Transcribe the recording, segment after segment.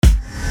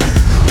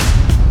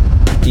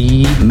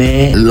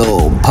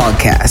Dímelo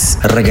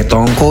Podcast.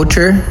 Reggaeton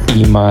culture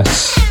y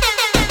más.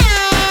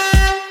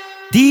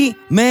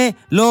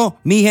 Dímelo,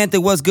 mi gente,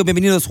 what's good?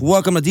 Bienvenidos.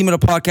 Welcome to Dímelo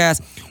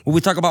Podcast, where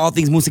we talk about all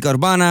things música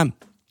urbana,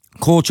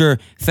 culture,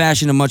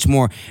 fashion, and much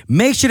more.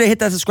 Make sure to hit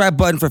that subscribe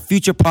button for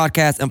future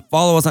podcasts and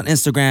follow us on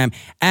Instagram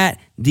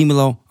at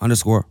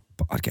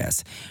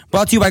Dímelo_podcast.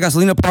 Brought to you by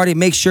Gasolina Party.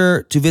 Make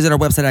sure to visit our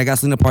website at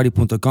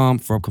gasolinaparty.com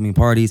for upcoming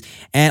parties.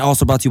 And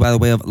also brought to you by the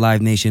way of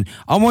Live Nation.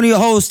 I'm one of your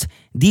hosts,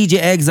 DJ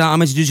Exile. I'm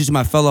going to introduce you to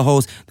my fellow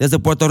host. There's a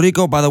Puerto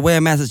Rico, by the way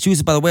of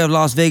Massachusetts, by the way of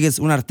Las Vegas,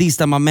 un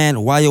artista, my man,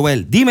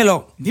 Guayoel.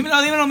 Dímelo.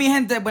 Dímelo, mi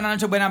gente. Buenas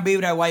noches, buenas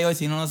vibras, Guayoel.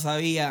 Si no lo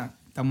sabía,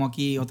 estamos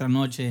aquí otra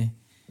noche.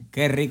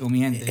 Qué rico,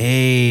 mi gente.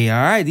 Hey,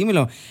 all right,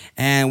 dímelo.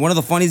 And one of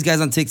the funniest guys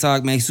on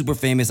TikTok, man, he's super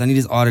famous. I need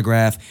his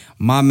autograph.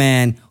 My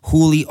man,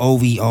 Juli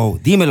OVO.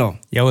 Dímelo.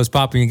 Yo, what's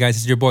popping, guys?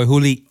 It's your boy,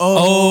 Juli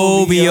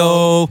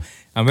OVO.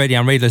 I'm ready.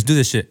 Let's do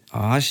this shit.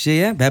 Oh, shit,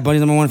 yeah. Bad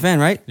Bunny's #1 fan,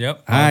 right?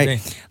 Yep. All right.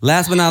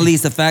 Last but not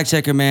least, the fact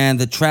checker, man,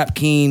 the trap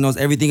king, knows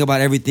everything about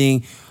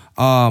everything.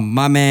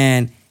 My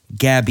man,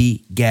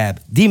 Gabby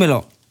Gab.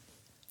 Dímelo.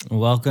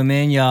 Welcome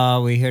in,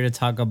 y'all. We're here to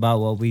talk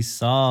about what we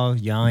saw.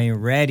 Y'all ain't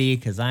ready,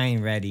 because I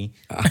ain't ready.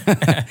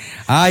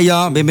 Hi,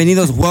 y'all.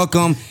 Bienvenidos.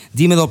 Welcome.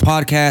 Dímelo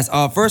Podcast.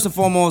 First and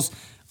foremost,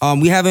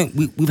 we've had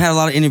a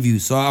lot of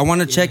interviews, so I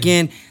want to check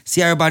in, see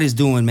how everybody's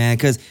doing, man,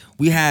 because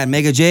we had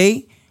Mega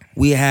J,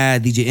 we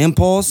had DJ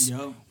Impulse,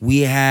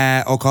 we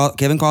had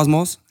Kevin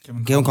Cosmos.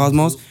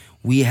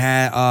 We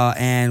had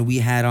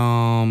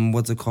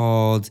what's it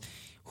called?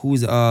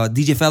 Who's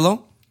DJ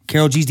Fellow?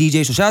 Carol G's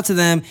DJ. So shout out to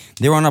them.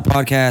 They were on our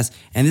podcast,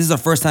 and this is our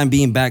first time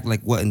being back.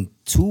 Like what, in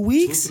 2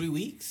 weeks? 3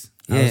 weeks.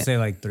 Yeah. I would say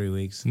like 3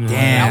 weeks.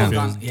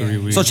 Damn. 3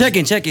 weeks. So check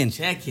in.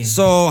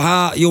 So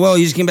how you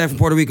just came back from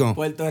Puerto Rico?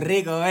 Puerto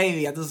Rico,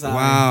 baby, ya tú sabes.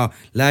 Wow,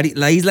 la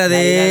isla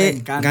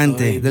de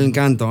del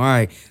Encanto. All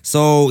right.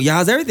 So yeah,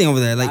 how's everything over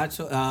there? Like,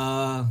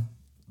 that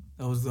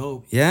was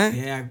dope. Yeah?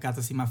 Yeah, I got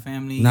to see my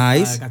family.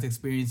 Nice. Got to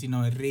experience,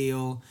 El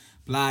Rio,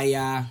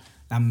 playa,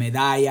 las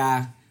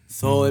medallas,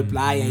 sol,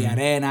 playa y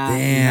arena.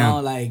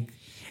 Damn.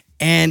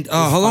 And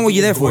how long were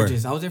you there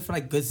gorgeous. for? I was there for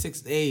like good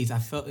 6 days. I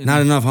felt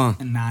Not enough, huh?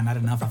 Nah, not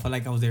enough. I felt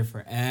like I was there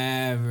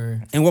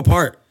forever. And what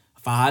part?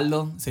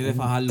 Fajardo, soy de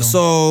Fajardo.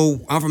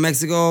 So I'm from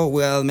Mexico.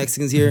 Well,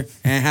 Mexicans here,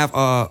 and half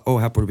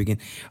Puerto Rican.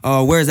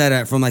 Where is that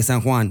at? From like San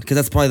Juan, because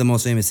that's probably the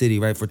most famous city,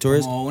 right, for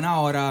tourists. Oh, an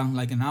hour.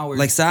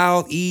 Like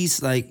south,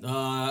 east, like.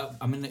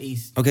 I'm in the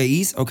east. Okay,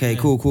 east. Okay, yeah.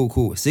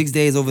 Cool. 6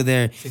 days over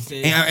there. 6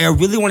 days. And I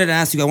really wanted to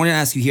ask you. I wanted to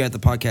ask you here at the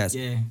podcast.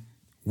 Yeah.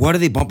 What are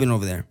they bumping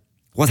over there?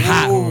 What's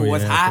hot?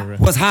 What's hot?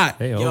 What's hot?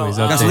 They always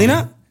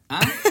Gasolina?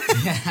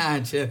 Yeah,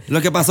 chill.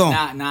 Lo que pasó?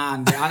 Nah,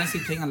 they're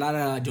honestly playing a lot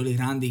of Jolly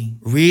Randy.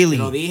 Really?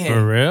 Te lo dije.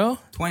 For real?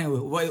 20.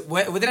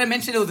 What did I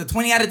mention? It was a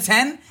 20 out of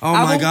 10 Oh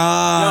album? my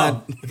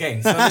God. Yo,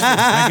 okay, so listen.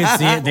 I can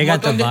see it. They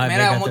got the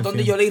vibe. Un montón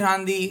de Jolly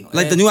Randy.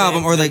 Like the new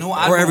album or like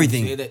or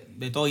everything? Sí,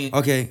 de todo.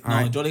 Okay, all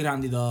right. Jolly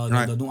Randy,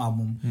 the new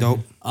album.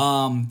 Dope.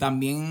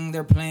 También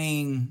they're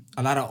playing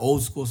a lot of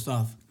old school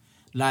stuff.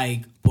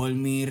 Like, por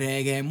mi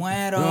reggae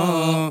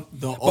muero.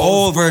 The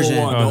old version.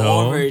 One, the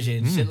old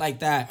version. Shit like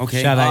that.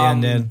 Okay. Shout out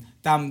Yandel.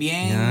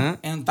 También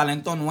en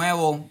Talento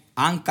Nuevo,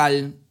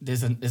 Ankal.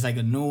 There's like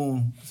a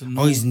new.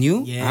 Oh, he's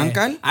new? Yeah.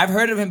 Ankal? I've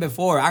heard of him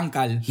before,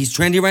 Ankal. He's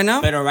trendy right now?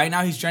 Pero right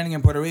now he's trending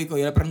in Puerto Rico.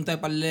 Yo le pregunté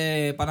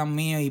para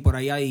mí y por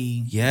allá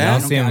y... Yeah?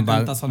 I'll see him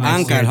about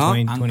Ankal, huh?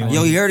 2021.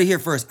 Yo, you heard it here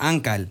first.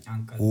 Ankal.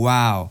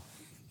 Wow.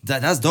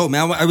 That's dope,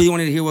 man. I really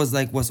wanted to hear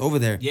what's over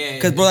there. Yeah.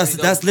 Because, bro,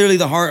 that's literally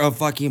the heart of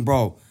fucking,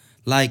 bro.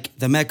 Like,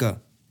 the Mecca.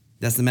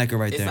 That's the Mecca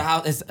right there.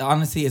 It's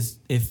honestly, it's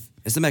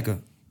the Mecca.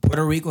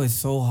 Puerto Rico is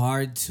so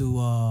hard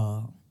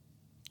to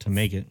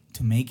make it.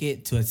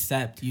 To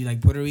accept you.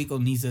 Like, Puerto Rico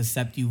needs to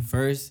accept you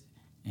first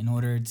in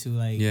order to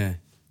really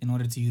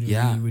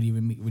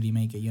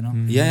make it, you know?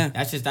 Yeah.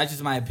 That's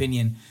just my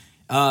opinion.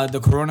 The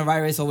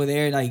coronavirus over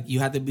there, like, you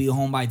had to be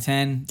home by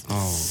 10.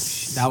 Oh,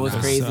 that was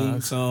crazy.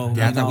 Sucks. So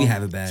yeah, I thought we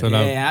have it bad. So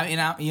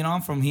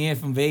I'm from here,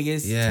 from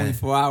Vegas,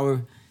 24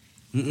 hour.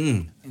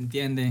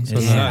 Entiende? So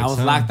I was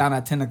locked down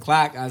at 10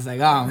 o'clock. I was like,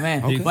 oh,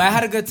 man. Okay. But I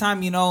had a good time,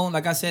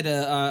 Like I said,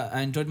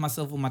 I enjoyed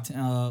myself with my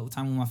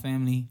time with my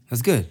family.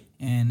 That's good.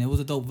 And it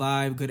was a dope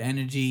vibe, good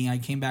energy. I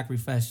came back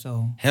refreshed,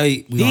 so. Hell,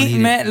 we all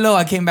need it. Low,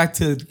 I came back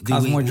to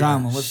cause more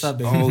drama. What's up,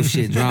 baby? Oh,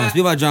 shit, drama. Speak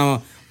about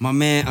drama. My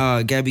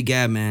man, Gabby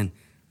Gab, man.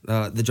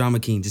 The drama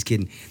king. Just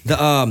kidding.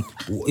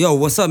 Yo,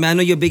 what's up, man? I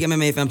know you're a big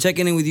MMA fan. I'm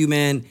checking in with you,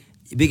 man.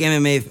 Big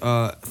MMA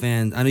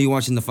fan. I know you're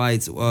watching the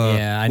fights.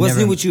 What's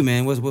new with you,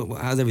 man?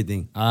 How's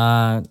everything?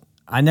 I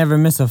never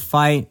miss a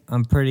fight.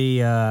 I'm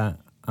pretty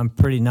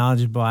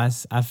knowledgeable. I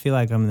feel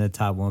like I'm in the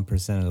top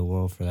 1% of the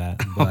world for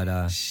that.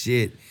 But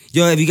shit.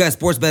 Yo, if you got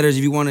sports bettors,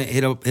 if you want to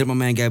hit my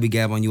man Gabby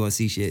Gab on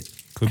UFC shit.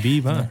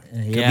 Khabib, huh?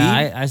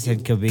 Yeah, I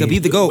said Khabib.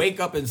 Khabib the GOAT. Wake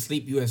up and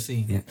sleep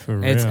UFC. Yeah. For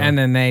real. It's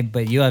MMA,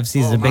 but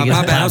UFC is the biggest.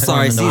 My bad. I'm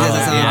sorry. platform in the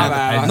world.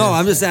 bad. No,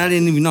 I'm just saying I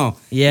didn't even know.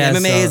 Yeah,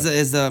 MMA so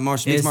is the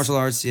mixed martial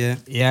arts. Yeah.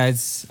 Yeah,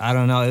 I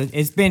don't know.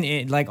 It's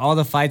been like all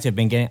the fights have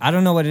been getting. I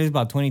don't know what it is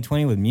about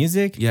 2020 with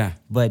music. Yeah.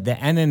 But the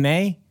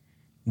MMA,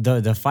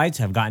 the fights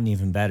have gotten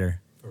even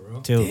better. For real?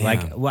 too. Damn.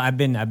 Like, well, I've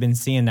been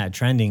seeing that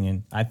trending,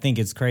 and I think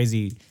it's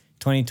crazy.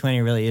 2020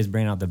 really is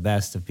bringing out the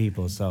best of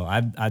people. So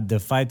the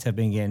fights have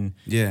been getting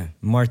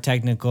more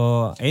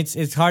technical.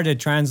 It's hard to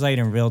translate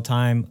in real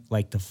time,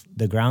 like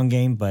the ground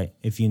game. But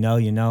if you know,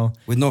 you know.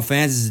 With no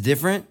fans, is it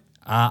different?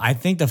 I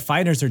think the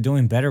fighters are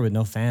doing better with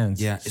no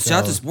fans. Yeah. So,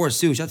 Shout out to sports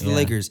too. Shout out to the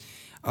Lakers.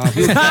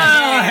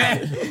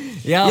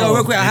 Yo,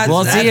 real quick,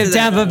 we'll see if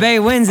Tampa Bay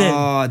wins it.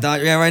 Oh,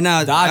 right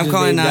now Dodgers, I'm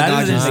calling baby. out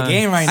Dodgers Dodgers. is the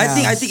game right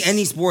now. I think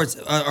any sports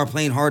are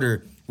playing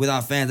harder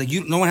without fans. Like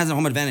no one has a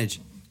home advantage.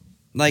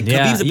 Like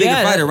Yeah. Khabib's a bigger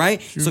Yeah, fighter,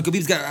 right? So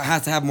Khabib's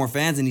has to have more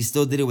fans, and he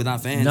still did it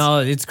without fans. No,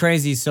 it's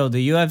crazy. So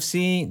the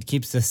UFC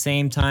keeps the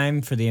same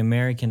time for the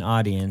American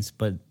audience,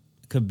 but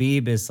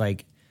Khabib is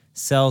like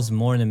sells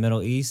more in the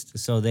Middle East,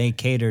 so they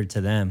cater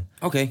to them.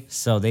 Okay.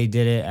 So they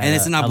did it, at And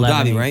it's in Abu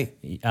 11 Dhabi,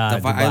 right? The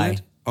Dubai.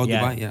 island? Oh,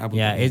 yeah. Dubai? Yeah, Abu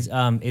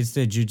Dhabi. It's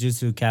the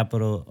jiu-jitsu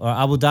capital. Or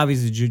Abu Dhabi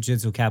is the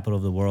jiu-jitsu capital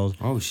of the world.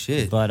 Oh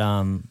shit. But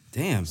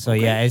Damn. So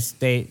okay. yeah,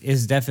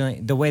 it's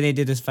definitely the way they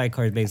did this fight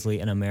card is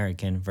basically an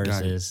American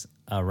versus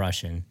a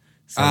Russian.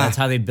 So that's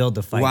how they build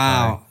the fight.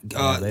 Wow.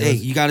 card. Hey,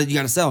 you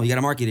gotta sell. You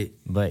gotta market it.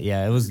 But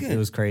yeah, it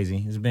was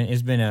crazy. It's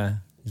been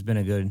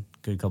a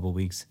good couple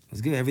weeks. It's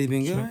good. Everything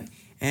been good, right?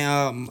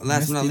 And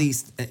last but not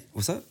least,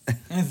 what's up?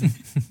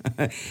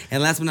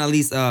 And last but not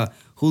least,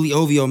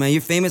 Julio Ovio, man,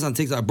 you're famous on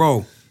TikTok,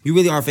 bro. You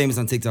really are famous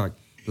on TikTok.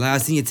 Like I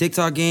seen your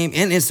TikTok game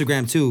and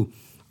Instagram too.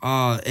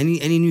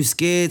 Any new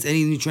skits,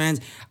 any new trends?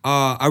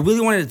 I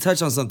really wanted to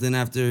touch on something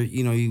after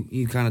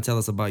you kind of tell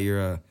us about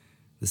your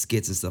the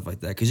skits and stuff like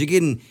that, because you're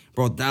getting,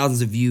 bro,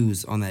 thousands of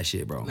views on that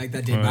shit, bro. Like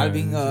that J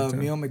Balvin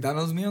meal,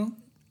 McDonald's meal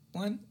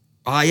one.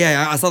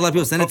 Yeah, I saw a lot of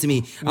people send it to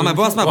me. I'm like,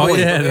 bro, that's my boy.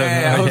 yeah.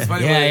 That was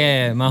funny.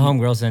 Yeah. My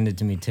homegirl sent it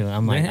to me too.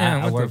 I'm like, Yeah,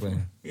 I what work the with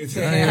him.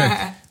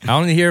 I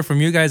only hear it from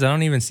you guys. I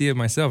don't even see it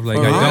myself. Like,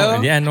 For real?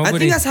 nobody. I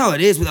think that's how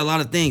it is with a lot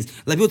of things.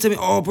 Like people tell me,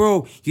 "Oh,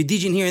 bro, you're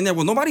DJing here and there."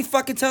 Well, nobody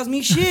fucking tells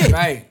me shit.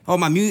 Right. Oh,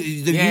 my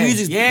music, the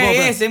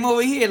music's Same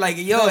over here. Like,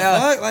 yo, The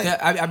fuck?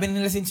 Like- I've been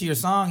listening to your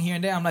song here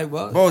and there. I'm like,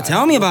 well, Bro,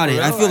 tell me about it.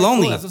 I feel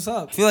lonely. Cool, that's what's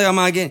up. I feel like I'm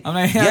not getting. I'm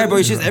like, yeah, bro,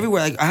 it's just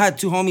everywhere. Like I had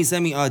two homies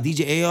send me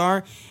DJ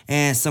AR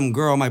and some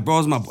girl. My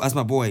bro's that's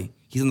my boy.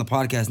 He's on the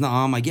podcast now.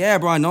 I'm like, yeah,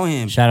 bro, I know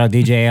him. Shout out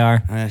DJ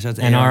AR Shout out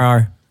to and AR.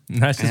 RR.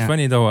 That's just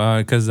funny though,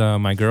 because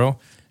my girl,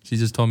 she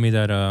just told me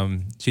that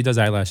she does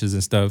eyelashes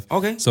and stuff.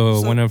 Okay.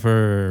 So one of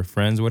her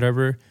friends,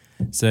 whatever,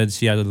 said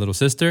she had a little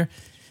sister,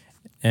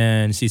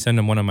 and she sent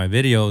him one of my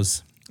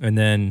videos, and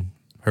then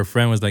her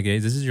friend was like, "Hey,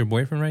 this is your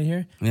boyfriend right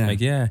here?" Yeah.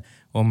 Like, yeah.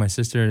 Well, my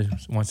sister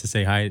wants to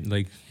say hi.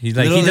 Like he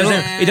Little- doesn't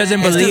It's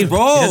 'cause, believe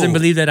bro. he doesn't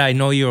believe that I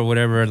know you or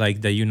whatever.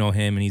 Like that you know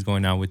him and he's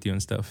going out with you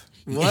and stuff.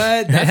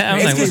 What? That's I'm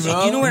It's like, 'cause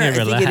what- you know what I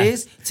think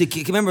relax. it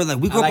is? Remember, like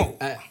we grew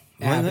up.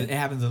 It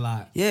happens a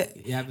lot. Yeah,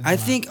 It happens I a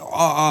lot. think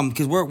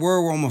because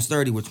we're almost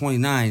 30, we're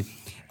 29.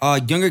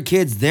 Younger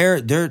kids, their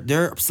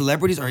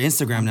celebrities are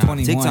Instagram now,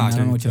 21. TikTok. I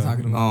don't know what you're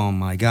talking about. Oh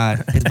my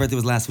god, his birthday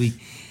was last week.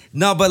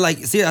 No, but like,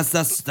 see, that's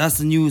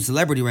the new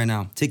celebrity right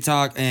now.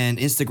 TikTok and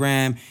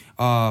Instagram,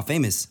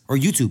 famous, or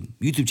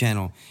YouTube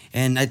channel,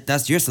 and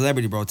that's your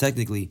celebrity, bro.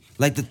 Technically,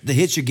 like the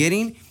hits you're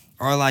getting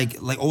are like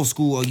old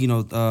school,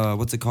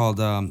 what's it called,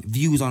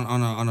 views on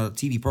a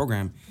TV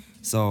program.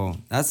 So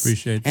that's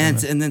Appreciate that, and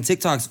man. and then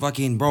TikTok's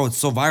fucking, bro, it's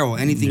so viral.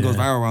 Anything goes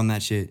viral around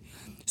that shit.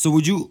 So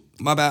would you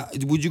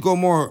go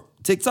more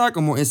TikTok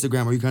or more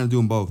Instagram? Or are you kind of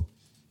doing both?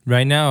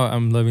 Right now,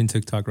 I'm loving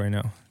TikTok right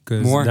now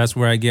because More? that's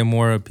where I get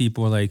more of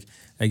people. Like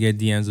I get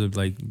DMs of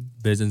like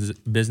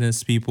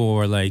business people,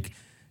 or like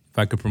if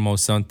I could promote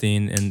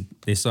something, and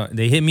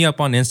they hit me up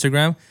on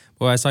Instagram.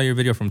 Well, I saw your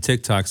video from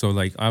TikTok, so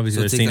like obviously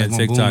So they're seeing it TikTok's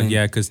more TikTok, booming.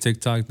 yeah, because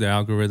TikTok, the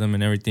algorithm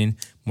and everything,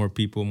 more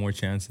people, more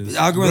chances. The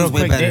algorithm's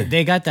way Quick, better.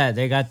 they got that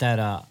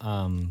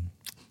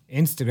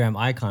Instagram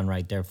icon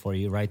right there for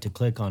you, right, to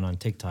click on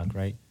TikTok,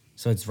 right?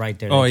 So it's right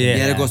there. Oh, yeah.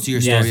 yeah, that goes to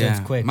your Yeah, story. so Yeah,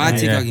 it's quick, my right?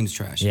 TikTok Yeah. game's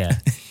trash. Yeah.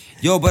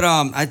 Yo, but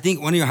I think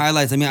one of your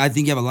highlights. I mean, I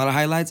think you have a lot of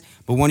highlights,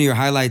 but one of your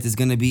highlights is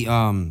gonna be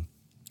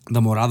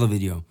the Morado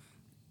video.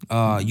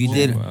 You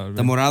did wow,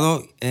 the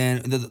Morado,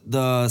 and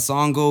the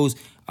song goes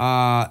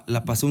La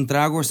pasé un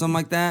trago or something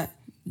like that.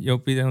 Yo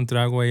pide un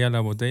trago ella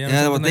la botella.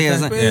 Yeah, the something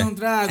botella, like that? yeah. Pide un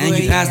trago, And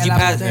you ella passed, la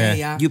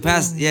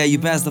botella. you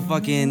passed the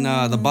fucking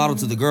the bottle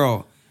to the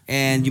girl,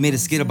 and you made a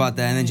skit about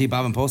that, and then J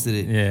Balvin posted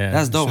it. Yeah,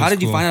 that's dope. that How shit's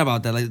did you cool. find out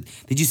about that? Like,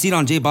 did you see it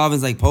on J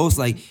Balvin's like post?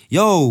 Like,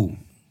 yo,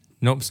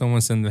 Nope, someone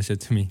sent that shit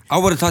to me. I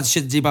would have talked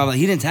shit to J Balvin. Like,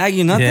 he didn't tag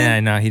you, nothing.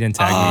 Yeah, no, he didn't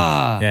tag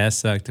Ah. me. Yeah, it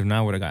sucked. If not,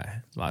 I would have got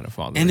a lot of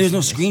followers. And there's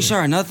no That shit.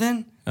 screenshot or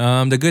nothing.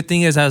 The good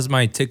thing is it has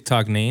my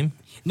TikTok name.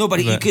 No,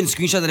 but you But- couldn't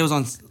screenshot that it was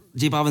on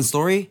J Balvin's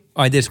story.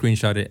 Oh, I did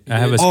screenshot it. I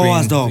have a Oh, screen.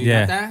 that's dope.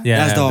 Yeah, You got that? yeah,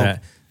 That's I have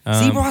dope. that.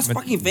 See, bro, that's but-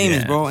 fucking famous,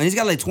 yeah. bro, and he's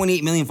got like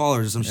 28 million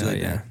followers or some shit Yeah,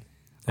 like yeah. that.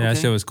 Yeah, that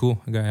Okay. shit was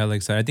cool. I got hella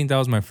excited. I think that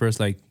was my first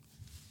like.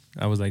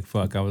 I was like,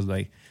 fuck. I was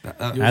like, You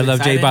I was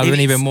love J excited? Balvin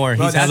even more.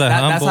 Bro, He's that's, hella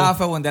that's humble. how I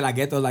felt when De La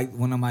Ghetto, like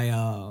one of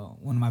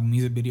my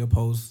music video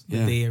posts Yeah.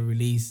 that they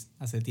released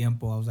hace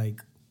tiempo. I was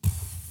like,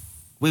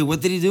 Wait,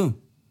 what did he do?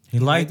 He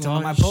liked one all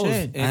of my my posts.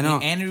 shit. And, I know.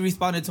 And he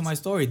responded to my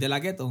story, De La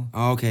Ghetto.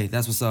 Oh, okay,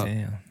 that's what's up.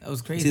 Damn. That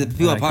was crazy. See, the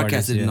people I at like podcast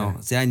artists, didn't yeah. know.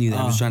 See, I knew that.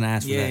 I was trying to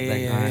ask for that.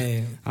 Like, all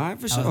right. All right,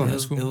 for sure.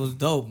 It was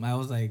dope. I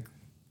was like,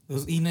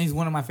 he's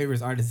one of my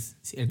favorite artists.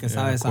 El que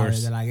sabe of sabe,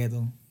 course. De La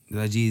Ghetto.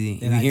 Like Jeezy.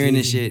 If They're you're like hearing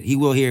this Jeezy. shit, he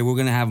will hear it. We're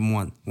gonna have him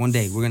one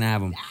day. We're gonna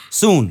have him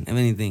soon, if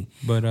anything.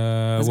 But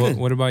good.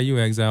 what about you,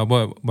 Exile?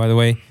 But by the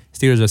way,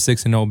 Steelers are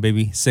 6-0,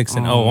 baby. 6-0,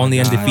 Oh my only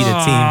God. undefeated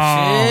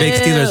team. Big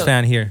Steelers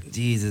fan here.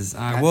 Jesus.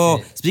 All right. That's Well,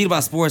 it. speaking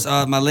about sports,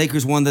 my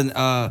Lakers won the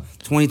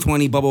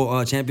 2020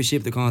 bubble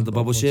championship. They're calling it the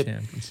bubble ship.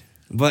 Champions.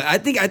 But I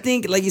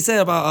think, like you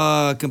said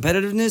about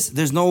competitiveness,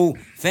 there's no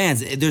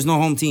fans. There's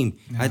no home team.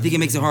 I think it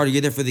makes it harder.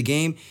 You're there for the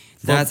game.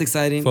 That's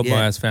exciting. Football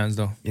yeah. has fans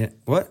though. Yeah.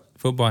 What?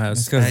 Football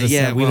has. Because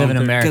we live in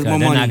America. Because more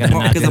They're money. not gonna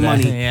not Because do of that.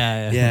 money.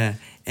 Yeah.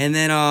 And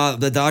then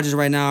the Dodgers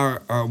right now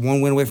are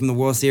one win away from the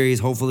World Series.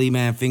 Hopefully,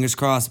 man, fingers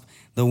crossed,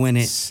 they'll win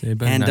it. They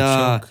better And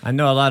not choke. I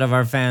know a lot of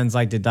our fans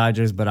like the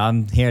Dodgers, but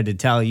I'm here to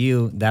tell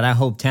you that I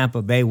hope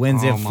Tampa Bay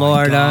wins Oh in my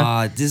Florida.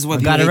 God. This is what I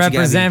people gotta hate you,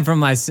 represent from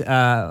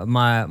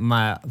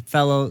my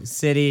fellow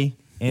city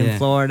in Yeah.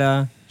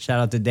 Florida. Shout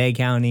out to Dade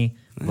County.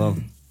 But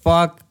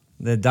fuck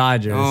the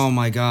Dodgers. Oh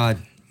my God!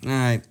 All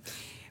right,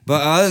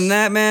 but other than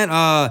that, man,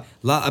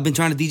 I've been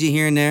trying to DJ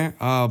here and there.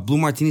 Blue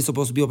Martini's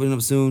supposed to be opening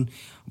up soon,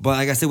 but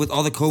like I said, with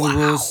all the COVID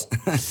rules,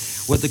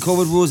 with the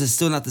COVID rules, it's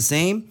still not the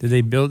same. Did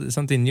they build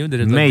something new? Did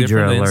it look Major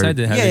different on the alert. inside?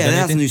 Did, have Yeah, they yeah, done they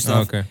have some anything? new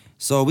stuff. Oh, okay.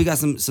 So we got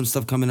some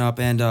stuff coming up,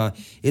 and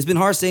it's been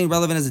hard staying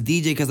relevant as a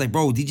DJ because, like,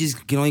 bro,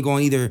 DJs can only go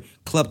on either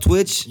Club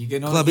Twitch,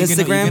 Club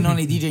Instagram. You can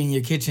only DJ in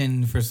your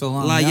kitchen for so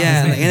long. Like you know yeah, what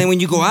I'm like, saying? and then when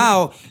you go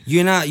out,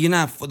 you're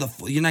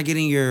not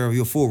getting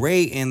your full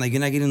rate, and like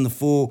you're not getting the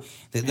full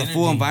full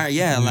Energy. environment.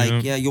 Yeah,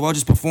 like you all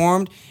just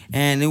performed,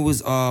 and it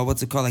was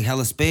what's it called, like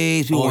hella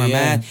space. People Oh, weren't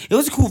yeah. mad. It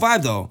was a cool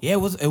vibe though. Yeah, it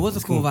was a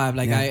cool vibe.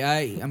 Like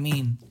Yeah. I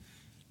mean,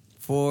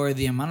 for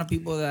the amount of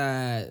people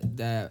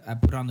that I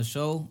put on the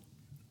show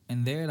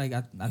in there, like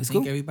I think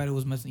cool. everybody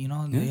was messing. You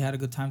know, they had a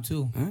good time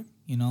too. Alright.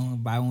 You know,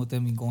 vibing with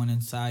them and going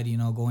inside. You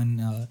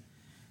know,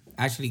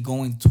 actually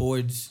going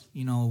towards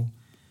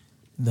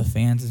the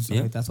fans and stuff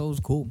Yeah. like that. So it was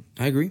cool.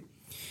 I agree.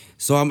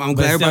 So I'm But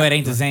glad still, everybody. it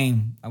ain't the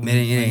same. It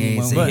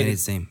ain't the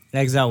same.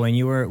 Exile,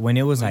 when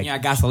it was like Yeah,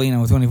 gasolina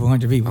with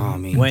 2,400 people. Oh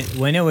man,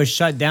 when it was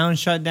shut down,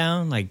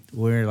 like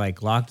we're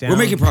like locked down. we're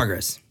making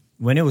progress.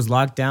 When it was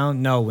locked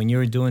down, no, when you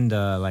were doing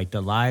the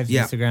live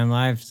Yeah. Instagram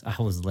lives,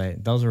 I was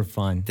lit. Those were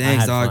fun.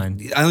 Thanks, I had dog.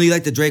 fun. I know you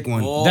like the Drake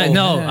one. Oh, Drake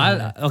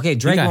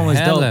got one was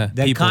hella dope.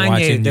 The people Kanye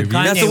watching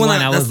your one,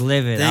 videos. I was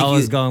livid. Thank I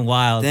was you. going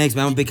wild. Thanks,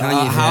 man. I'm a big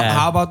Kanye fan.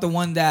 How about the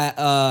one that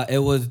it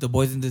was the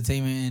Boys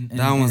Entertainment? And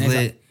That one was and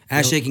lit.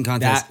 Ass shaking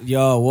contest.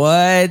 Yo, what?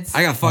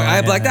 I got fucked.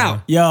 I blacked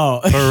out,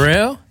 Yo, For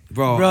real?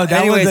 bro. Bro,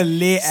 that was a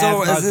lit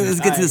So ass let's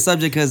get to the contest.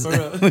 subject because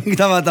we can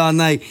talk about that all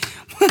night.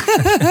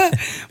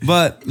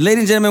 But, ladies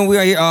and gentlemen, we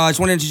are here. I just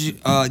want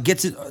to get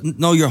to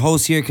know your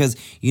host here because,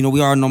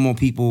 we are normal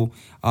people.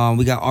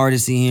 We got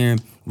artists in here.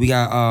 We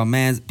got,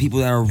 people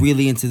that are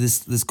really into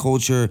this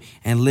culture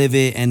and live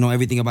it and know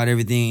everything about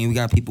everything. And we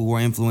got people who are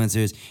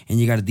influencers, and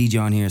you got a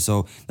DJ on here.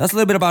 So that's a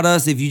little bit about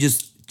us if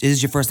this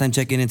is your first time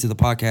checking into the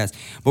podcast.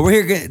 But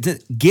we're here to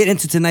get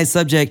into tonight's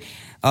subject,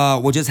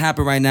 what just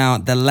happened right now,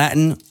 the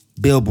Latin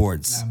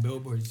Billboards.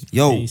 Billboards.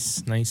 Yo,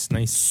 Nice.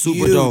 super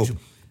Huge. dope.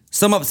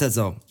 Some upsets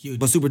though, Huge.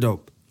 but super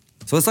dope.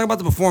 So let's talk about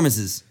the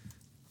performances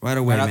right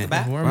away, Right off man. the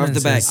bat? Right off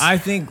the bat. I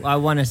think I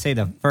want to say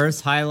the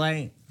first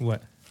highlight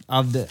What?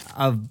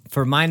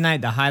 for my night,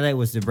 the highlight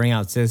was to bring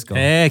out Cisco.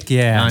 Heck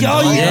yeah.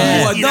 Yo,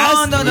 yeah. No.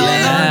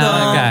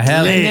 I got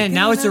hella. And then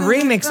now it's a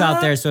remix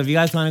out there, so if you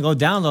guys want to go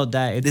download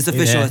that, It's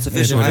official. Yeah, It's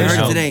official. it's I heard it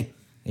official. today.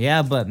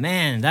 Yeah, but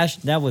man,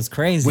 that was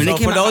crazy. When So it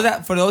came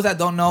for those that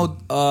don't know,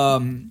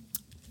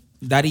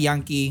 Daddy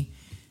Yankee,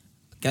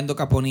 Kendo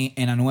Caponi,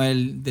 and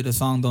Anuel did a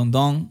song Don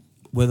Don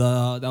with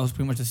that was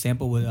pretty much a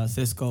sample with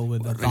Cisco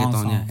with the thong Reggaeton,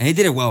 song. yeah. And he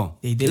did it well.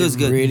 They did it was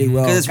good. really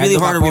well. Because it's really Kendo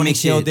hard to Caponi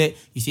remix killed shit. it.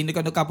 You seen the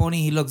Kendo Caponi?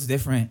 He looks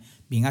different.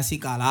 Bien así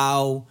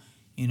calao.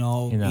 In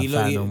that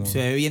fat no more. Se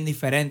ve bien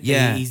diferente.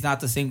 Yeah. He's not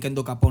the same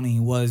Kendo Caponi he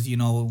was,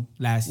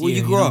 last Well, year.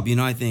 you grew up,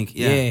 I think.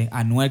 Yeah.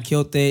 Anuel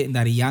killed it.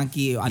 Daddy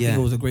Yankee, I think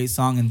it was a great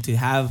song. And to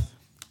have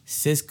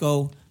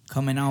Cisco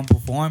coming out and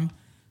perform,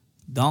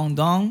 Dong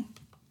Dong,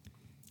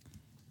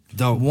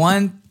 Dope.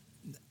 one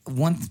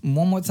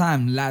more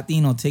time,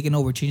 Latino taking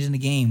over, changing the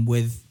game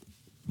with,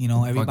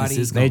 everybody.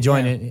 Cisco. They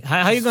joined it.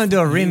 How you gonna do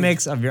a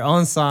remix of your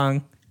own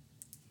song?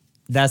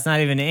 That's not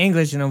even in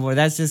English anymore.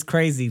 That's just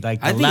crazy. Like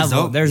the I think level.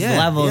 so. There's Yeah.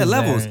 levels. Yeah,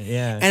 levels. there.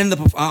 Yeah. And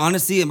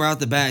honestly, right off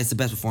the bat, it's the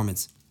best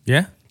performance.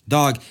 Yeah?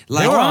 Dog.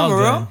 Like, They were all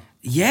bro. good.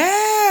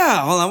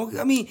 Yeah. Hold on.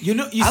 I mean, You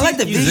I like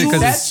the you Is it see visuals.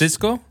 because Seth? it's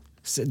Cisco?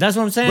 So that's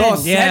what I'm saying.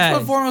 Bro, yeah. Seth's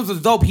performance was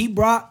dope. He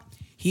brought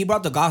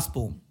the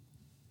gospel.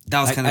 That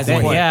was Like, kind of as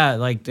in- corny. Yeah,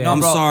 like that. I'm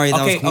bro. sorry,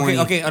 that was corny.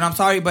 Okay, and I'm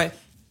sorry, but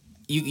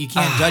you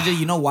can't judge it.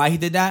 You know why he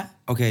did that?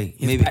 Okay,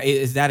 His maybe.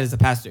 his dad is a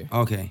pastor.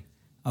 Okay.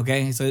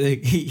 Okay, so that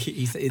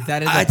is a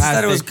I just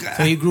thought it was- pastor.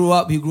 So he grew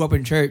up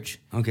in church.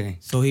 Okay.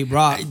 So he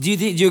brought. Do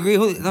you agree?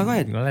 No, go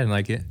ahead. Well, I didn't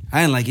like it.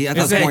 I didn't like it. I thought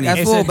it was Okay, corny.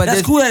 that's cool, but that's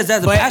this- cool as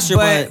a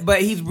pastor,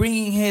 but he's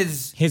bringing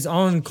his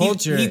own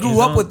culture. He grew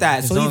up with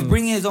that, so he's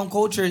bringing his own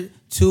culture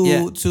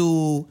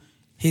to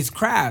his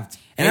craft.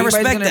 And I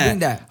Everybody's respect gonna bring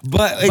that.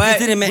 But it just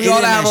didn't we it all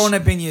didn't have our mesh. own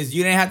opinions.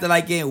 You didn't have to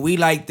like it. We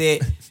liked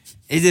it.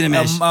 It didn't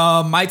mesh.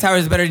 My tower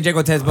is better than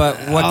Jaco Test, but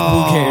who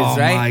cares,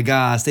 right? Oh my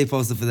god, stay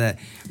posted for that,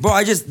 bro.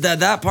 I just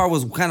that part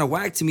was kind of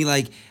whack to me.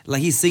 Like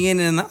he's singing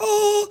and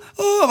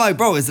I'm like,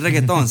 bro, it's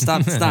reggaeton.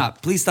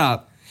 Stop, please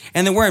stop.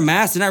 And they're wearing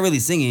masks. They're not really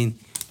singing.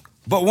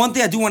 But one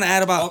thing I do want to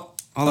add about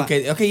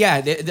Okay,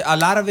 yeah. A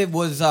lot of it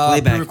was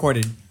Playback.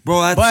 pre-recorded,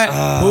 bro. That's,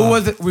 but who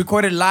was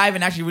recorded live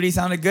and actually really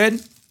sounded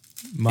good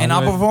and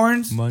all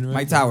performance?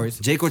 Mike Towers.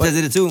 Jay Cortez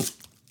did it too.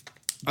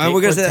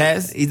 We're gonna say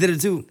that. He did it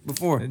too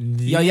before.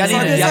 Yeah.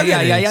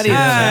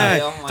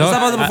 Talk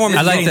about the performance.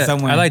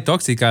 I like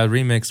Toxica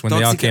remix when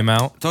they all came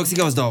out.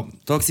 Toxica was dope.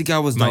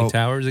 Toxica was dope. Mike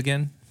Towers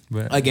again.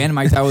 But Again,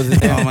 Mike Towers.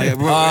 Oh my god,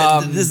 bro!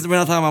 We're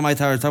not talking about Mike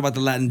Towers. Talk about the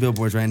Latin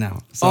Billboards right now.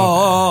 So,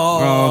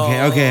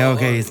 bro,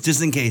 okay. It's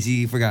just in case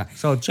you forgot.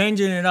 So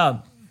changing it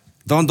up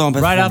Don't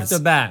best right off performance. the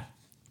bat.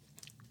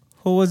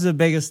 Who was the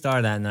biggest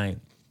star that night?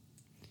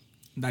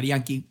 Daddy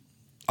Yankee.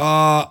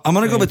 I'm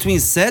gonna go between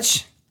Sech.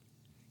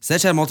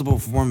 Sech had multiple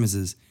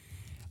performances.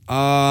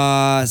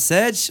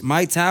 Sech,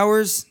 Mike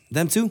Towers,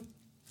 them two.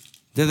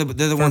 They're the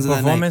ones that night.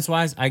 Performance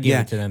wise, I give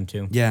it to them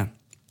too. Yeah.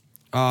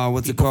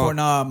 What's it called?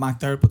 Mike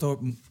Towers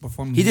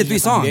performed. He did 3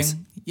 songs.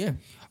 Yeah.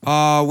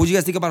 What do you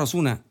guys think about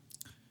Ozuna?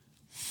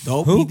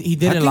 Dope. Who? He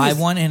did I a think live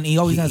it's- one, and he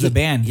always has a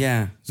band.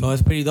 Yeah. So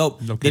it's pretty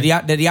dope. Okay.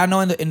 Did y'all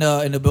know in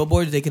the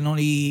Billboards they can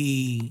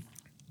only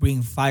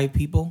bring 5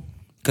 people?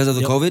 Because of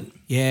the COVID?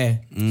 Yeah.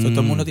 So todo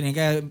el mundo tiene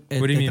que.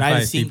 What do you mean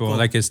 5 people?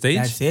 Like a stage?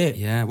 That's it.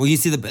 Yeah. Well, you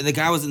see the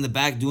guy was in the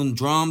back doing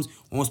drums,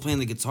 one was playing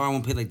the guitar,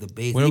 one played like the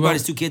bass. What He brought about-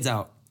 his 2 kids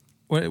out.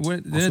 What didn't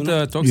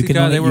Ozuna? Toxica?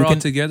 only- They were you all can-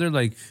 together.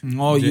 Like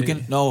No, you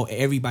can. No,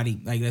 everybody.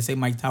 Like let's say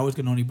Mike Towers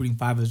can only bring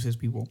 5 of his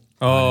people.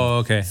 Oh,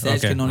 okay. Seth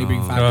Okay. can only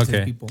bring 5 of his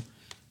Okay. people.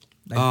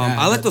 Like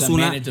I like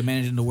Ozuna.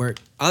 Managing the work.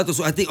 I like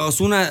Ozuna. I think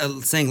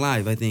Ozuna sang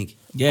live, I think.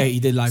 Yeah, he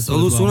did live. So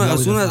Ozuna,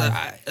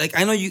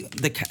 I know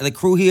the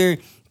crew here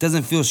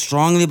doesn't feel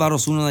strongly about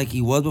Ozuna like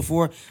he was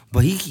before,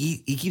 but he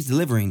keeps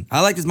delivering. I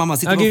like this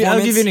Mamacita I'll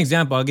performance. give you an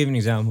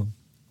example.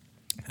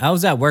 I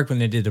was at work when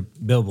they did the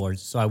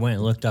billboards, so I went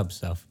and looked up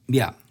stuff.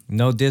 Yeah.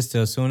 No diss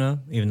to Osuna,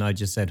 even though I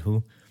just said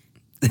who,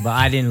 but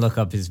I didn't look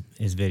up his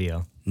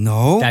video.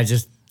 No.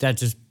 That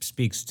just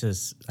speaks to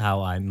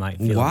how I might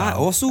feel. Why?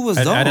 About it. Osu was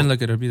dope. I didn't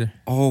look it up either.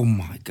 Oh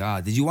my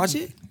god! Did you watch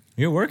it?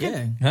 You're working.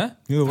 Yeah. Huh?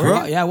 You were Bro,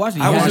 working. Yeah, I watched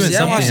it. I I was watched doing it, I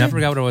something. watched I it.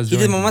 forgot what I was He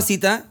doing. did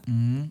Mamacita.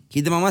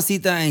 He did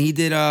Mamacita, and he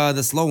did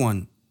the slow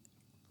one.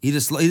 He did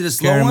a slow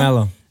Caramello.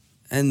 one.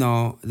 And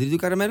no, did he do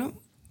Caramelo?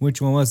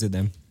 Which one was it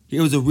then? It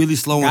was a really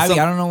slow one. Gabby, Some-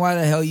 I don't know why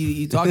the hell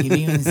you talking. You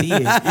didn't even see it.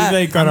 He's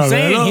like, I'm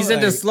saying he said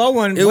the slow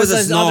one. It was What's a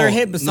his slow. other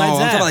hit besides no, I'm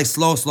that? talking about like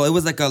slow. It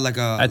was like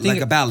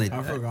a ballad.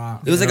 I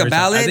forgot. It was like a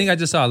ballad. I think I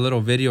just saw a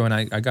little video and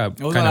I got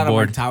It was a kind lot of of Mike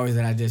bored. Towers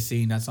that I just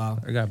seen. That's all.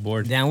 I got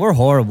bored. Damn, we're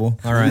horrible.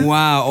 All right.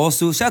 Wow,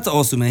 Osu. Shout out to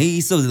Osu, man.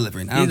 He's still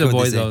delivering. I He's don't a care what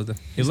boy they say. though. He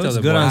He's looks still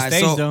a good boy. on Alright,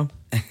 stage so-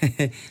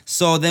 though.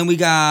 So then we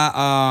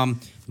got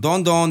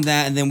Don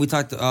that, and then we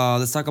talked.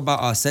 Let's talk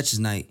about Sech's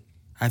night.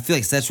 I feel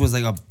like Sech was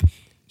like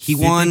he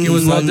won. think it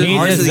was won He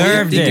Artist of the Year.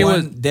 deserved I think it. it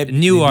was Debut.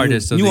 new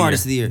artist of New the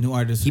Artist year. of the Year. New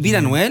Artist He of beat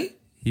the Year. Anuel.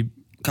 He,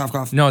 Cough,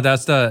 cough. no,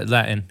 that's the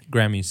Latin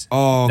Grammys.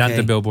 Oh, Not okay.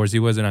 the Billboards. He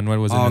wasn't. Anuel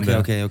wasn't. Oh, in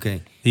okay, the,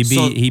 okay.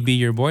 He beat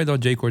your boy though,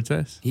 Jay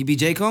Cortez. He beat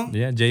J. Cole?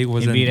 Yeah, Jay He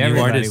wasn't beat new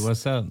everybody. artist.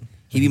 What's up?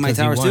 He beat Mike Because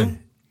Towers won. too?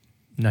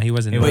 No, he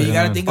wasn't. It new But was- you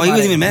artist. gotta think Oh, about he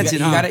wasn't it. even mentioned,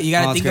 You huh? gotta Oh,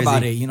 think that's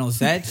about crazy. it. You know,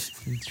 Sech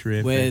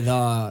Tripping.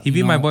 with He beat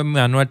you my know, boy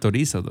Manuel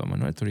Torizo though.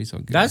 Manuel Torizo.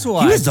 Good. That's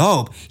why. He was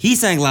dope. He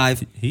sang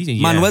live.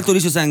 Yeah. Manuel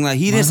Turizo sang live.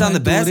 He didn't sound the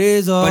best,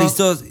 Turizo. but he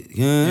still.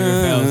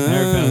 Never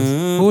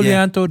fails.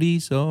 Julian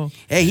Torizo.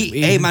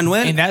 Hey,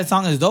 Manuel. And that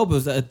song is dope. It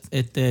was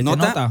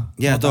Nota?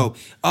 Yeah, Nota. dope.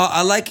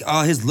 I like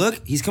his look.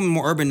 He's coming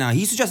more urban now. He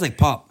used to dress like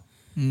pop.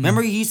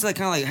 Remember, he used to like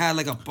kind of like had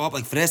like a pop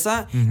like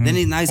fresa.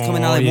 Then now he's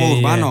coming out like more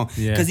urbano.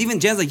 yeah. Because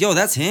even Jen's like, yo,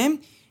 that's him.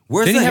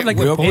 Where's Didn't the he have like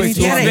a real quick, ponytail?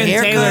 He had a been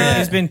haircut. tailored.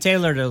 It's been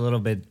tailored a little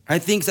bit. I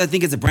think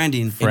it's a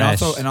branding.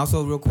 Fresh. And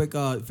also, real quick,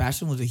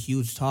 fashion was a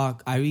huge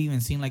talk. I even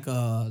seen like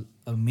a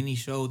mini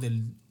show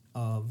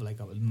of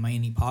like a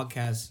mini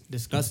podcast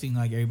discussing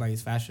like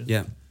everybody's fashion.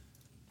 Yeah.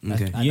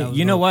 Okay. I-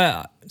 You know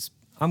what?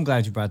 I'm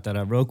glad you brought that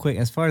up real quick.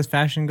 As far as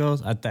fashion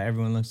goes, I thought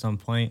everyone looks on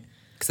point.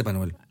 Except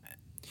Manuel.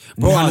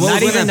 Bro, No, Manuel not was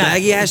wearing even that that.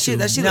 baggy ass shit.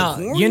 That shit look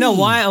No, corny. you know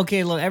why?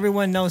 Okay, look,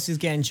 everyone knows he's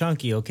getting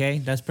chunky. Okay,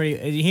 that's pretty.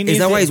 He Is needs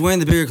that to- why he's wearing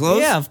the bigger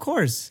clothes? Yeah, of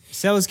course.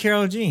 So is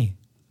Karol G.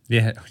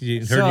 Yeah,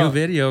 her So- new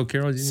video,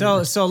 Carol. So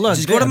look,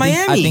 Just go to they-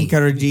 Miami. I think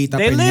Karol G.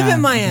 They live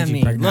in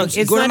Miami. Look,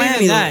 it's Go to not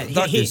Miami, even that.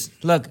 doctors.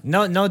 Look,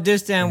 no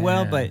diss to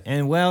Well, but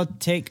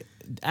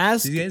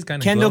ask These guys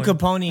kinda Kendall glowing.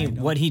 Capone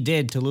what he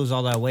did to lose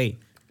all that weight.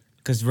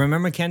 Because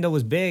remember, Kendall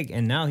was big,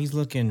 and now he's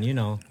looking,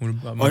 Oh,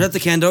 that's the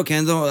Kendall.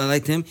 Kendall, I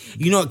liked him.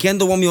 You know,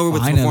 Kendall won me over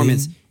with his Finally.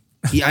 performance.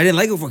 I didn't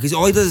like it before because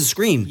all he does is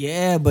scream.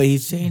 Yeah, but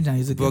he's changed now.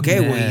 He's a good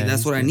Okay, man. well,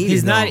 that's what I needed.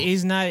 He's not. though.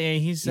 He's not.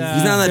 He's not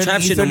on that trap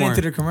He's shit no turning more.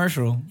 into the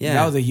commercial. Yeah.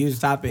 That was a huge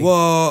topic.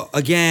 Well,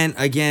 again,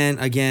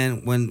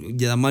 when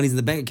the money's in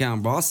the bank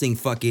account, bro, I'll sing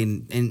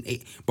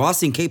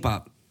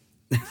K-pop.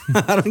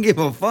 I don't give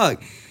a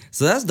fuck.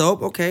 So that's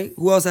dope. Okay,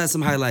 who else has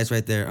some highlights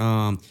right there?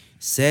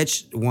 Sech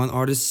won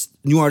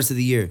new artist of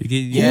the year.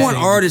 Who won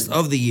artist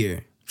of the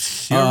year?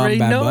 You already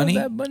Bad know Bunny?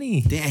 Bad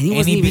Bunny. Damn, he and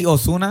wasn't he beat even.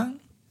 Osuna.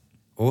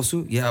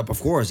 Also, yeah, of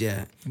course,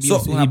 yeah. So,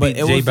 he but beat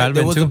it J was Balvin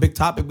there was too? a big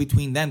topic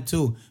between them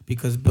too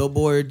because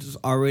Billboards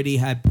already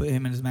had put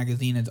him in his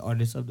magazine as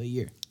artist of the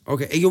year.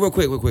 Okay, hey, yo, real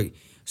quick.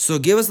 So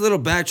give us a little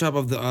backdrop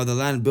of the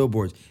Latin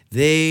billboards.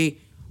 They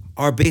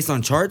are based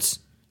on charts.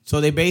 So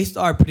they based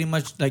are pretty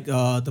much like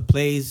the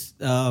plays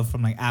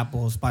from like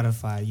Apple,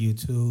 Spotify,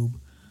 YouTube,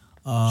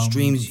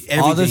 Streams,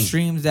 all the everything.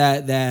 streams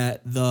that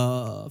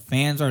the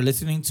fans are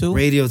listening to.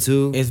 Radio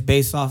too. It's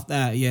based off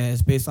that. Yeah,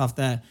 it's based off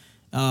that.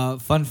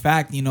 Fun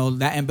fact,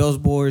 Latin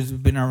billboards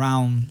have been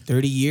around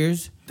 30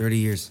 years. 30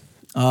 years.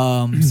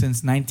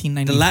 Since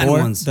 1994. The Latin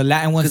ones. The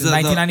Latin ones 'Cause since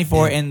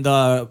 1994 yeah. and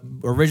the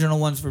original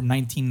ones from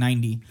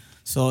 1990.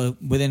 So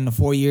within the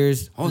 4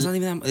 years. Oh, it's not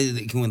even that.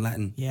 It can win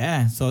Latin.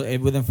 Yeah, so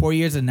within 4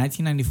 years in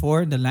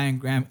 1994, the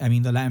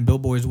Latin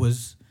billboards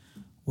was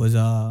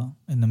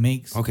in the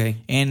makes. Okay.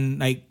 And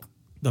like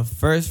the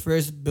first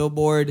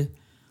billboard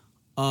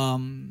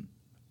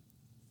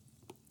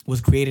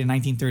was created in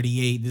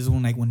 1938. This is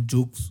when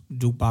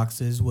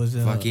jukeboxes was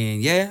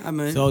Fucking yeah, I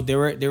mean. so they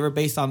were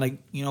based on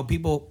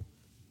people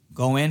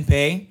go in,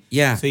 pay.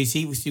 Yeah. So you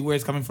see where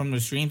it's coming from, the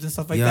streams and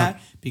stuff like Yeah.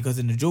 that. Because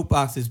in the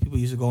jukeboxes, people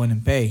used to go in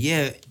and pay.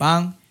 Yeah.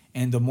 Bang.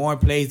 And the more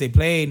plays they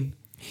played,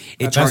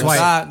 It that's charts.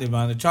 why they were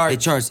on the chart. It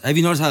charts. Have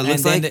you noticed how it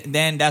looks and like?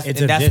 then that's It's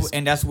and a that's disc.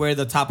 and that's where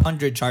the top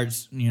 100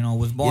 charts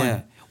was born.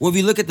 Yeah. Well, if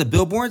you look at the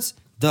billboards,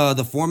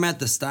 the format,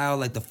 the style,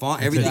 like the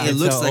font, everything, it it's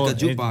looks so like a old.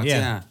 jukebox.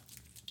 Yeah.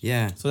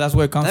 Yeah. So that's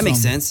where it comes That from. makes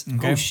sense.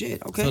 Oh,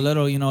 shit. Okay. So a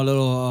little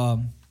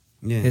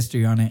Yeah.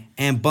 history on it.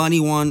 And Bunny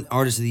won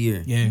Artist of the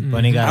Year. Yeah.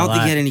 Bunny I got don't a think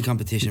lot. he had any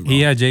competition, bro.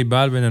 He had J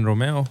Balvin and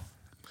Romeo.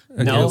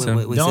 No, against him.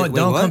 wait,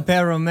 don't what?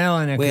 compare Romeo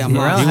and it. Wait, 'cause I'm not-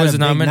 Morel He had was a big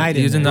nominated. night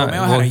He was in there. the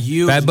Romeo had a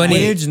huge Bad Bunny.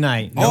 Huge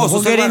night. No, Oh, so we'll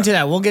talk get about- into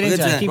that. We'll get we'll into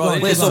get that. to Keep that. going.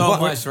 Bro, Wait, so so Bu-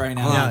 much right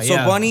now. Yeah, So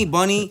yeah.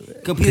 Bunny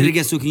competed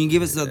against who? Can you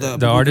give us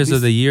The artist of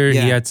the year,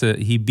 Yeah.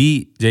 he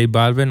beat J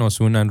Balvin,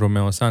 Osuna, and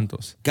Romeo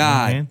Santos.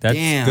 God Okay. That's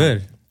damn.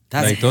 good.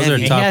 That's like those heavy. are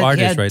And top he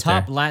artists had right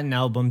top there. Latin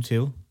album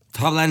too.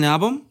 Top Latin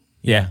album?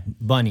 Yeah,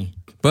 Bunny.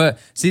 but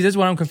see, this is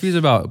what I'm confused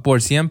about. Por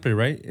siempre,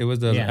 right? It was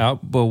the Yeah.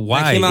 album, but That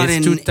why? came out It's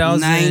in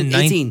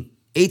 2019.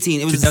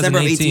 18. It was December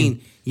of 2018.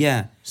 18.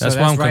 Yeah. So That's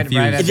why I'm right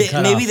confused. at the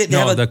cutoff. Maybe they have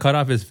No, a. the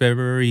cutoff is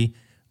February.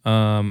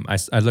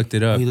 I looked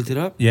it up. Oh, you looked it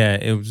up? Yeah,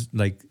 it was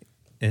like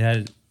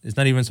it's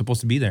not even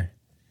supposed to be there.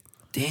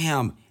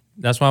 Damn.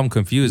 That's why I'm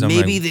confused. I'm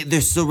Maybe like,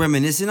 they're still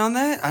reminiscent on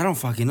that. I don't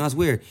fucking know. It's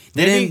weird.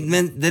 They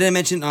Maybe- didn't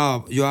mention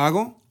Yo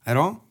Hago at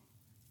all.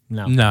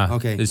 No. nah.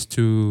 Okay. It's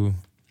too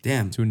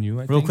Damn. new.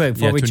 I Real think. quick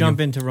before Yeah, we too jump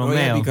new. into Oh, Romeo.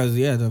 yeah, because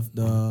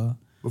the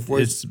Before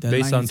It's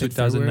deadline based on you said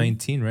February?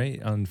 2019,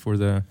 right? For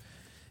the,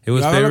 it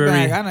was Yo Hablo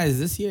February. Gana is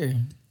this year.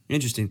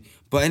 interesting.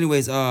 But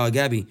anyways,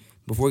 Gabby,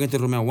 before we get to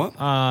Romeo,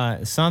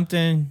 what?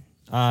 Something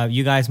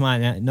you guys might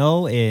not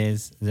know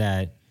is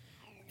that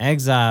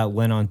Exile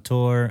went on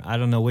tour. I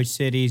don't know which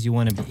cities you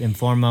want to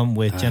inform them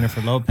with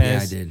Jennifer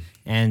Lopez. yeah, I did.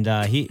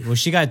 And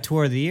she got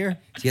tour of the year.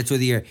 She gets to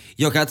the year.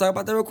 Yo, can I talk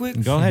about that real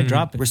quick? Go ahead,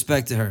 drop it.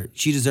 Respect to her.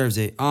 She deserves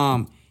it.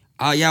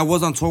 Yeah, I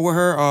was on tour with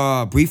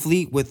her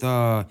briefly with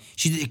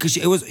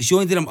she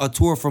only did a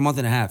tour for a month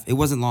and a half. It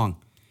wasn't long.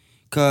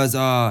 Cause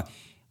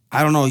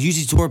I don't know.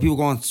 Usually people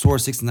go on tour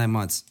 6 to 9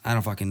 months. I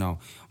don't fucking know.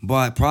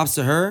 But props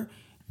to her,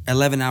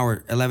 11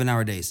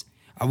 hour days.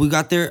 We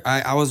got there.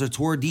 I was her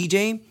tour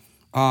DJ.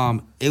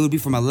 It would be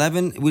from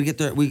 11. We'd get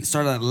there. We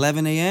started at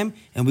 11 a.m.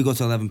 and we go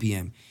to 11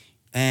 p.m.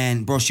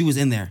 And bro, she was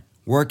in there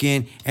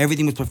working.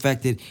 Everything was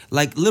perfected.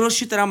 Like little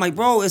shit that I'm like,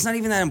 bro, it's not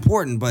even that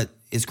important, but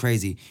it's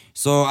crazy.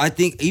 So I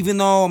think even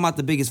though I'm not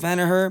the biggest fan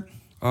of her,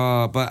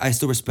 but I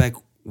still respect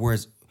where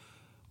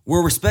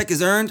respect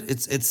is earned.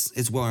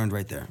 It's well earned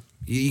right there.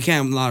 You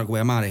can't knock away.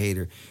 I'm not a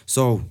hater.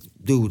 So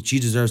dude, she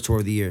deserves tour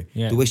of the year.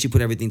 Yeah. The way she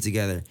put everything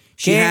together.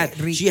 She had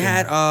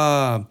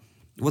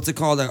what's it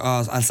called? A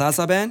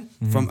salsa band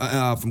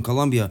from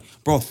Colombia,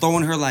 bro.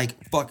 Throwing her like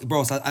fuck,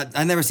 bro.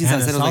 I never seen Man,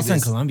 the salsa salsa like in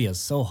this. Colombia is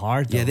so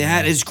hard. Though, Yeah, they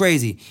had it's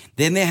crazy.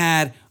 Then they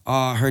had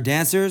her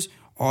dancers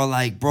are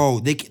like, bro.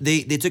 They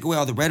took away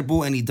all the Red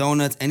Bull, any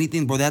donuts,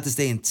 anything, bro. They have to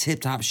stay in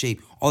tip top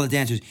shape. All the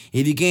dancers.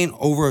 If you gain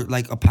over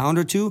like a pound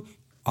or two,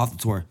 off the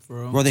tour,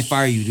 bro, they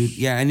fire you, dude.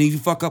 Yeah, and if you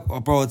fuck up,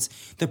 bro, it's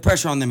the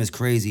pressure on them is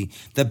crazy.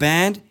 The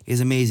band is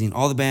amazing.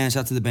 All the band,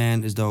 shout out to the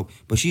band, is dope.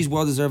 But she's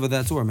well deserved of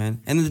that tour, man.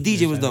 And then the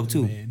DJ was dope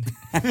too.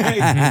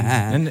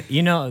 And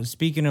you know,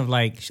 speaking of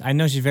like, I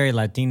know she's very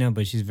Latina,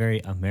 but she's very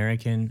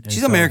American. And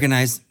She's so-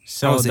 Americanized. I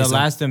So would say the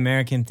last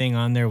American thing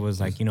on there was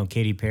like, you know,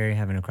 Katy Perry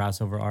having a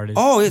crossover artist.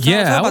 Oh, Yeah,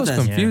 talk I about was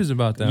that. confused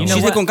about that. You one. know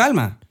She what? did con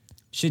calma.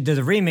 She did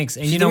the remix,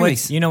 and She you did know the what?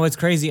 remix. You know what's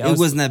crazy? It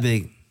wasn't that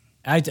big.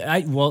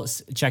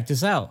 Check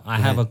this out. I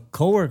have a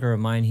coworker of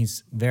mine.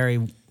 He's very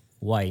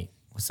White.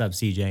 What's up,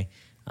 CJ?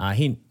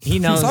 He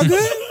knows. all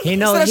good. He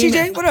knows. What's up,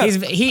 CJ? What up?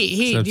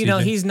 He What's up, you know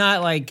CJ? he's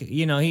not like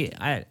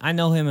I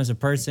know him as a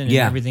person and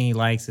Yeah. everything he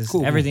likes is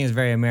Cool. everything is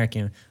very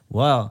American.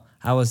 Well,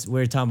 we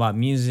were talking about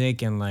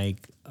music and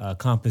like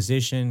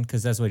composition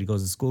because that's what he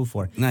goes to school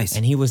for. Nice.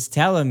 And he was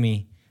telling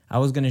me I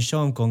was gonna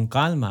show him Con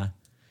Calma,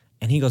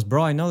 and he goes,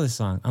 "Bro, I know this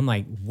song." I'm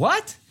like,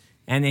 "What?"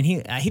 And then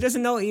he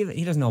doesn't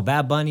know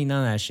Bad Bunny,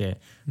 none of that shit.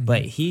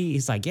 But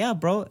he's like, "Yeah,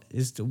 bro,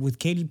 it's with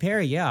Katy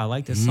Perry. Yeah, I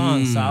like this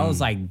song." So I was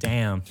like,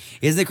 "Damn."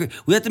 Isn't it crazy?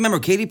 We have to remember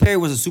Katy Perry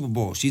was a Super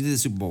Bowl. She did the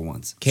Super Bowl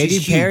once. Katy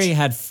She's Perry huge.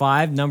 had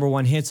 5 number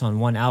 1 hits on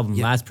one album.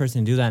 Yeah. Last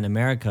person to do that in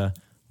America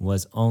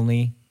was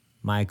only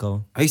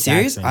Michael. Are you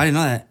serious? Jackson. I didn't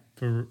know that.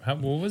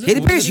 What was it? Katy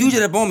What Perry's was it? huge at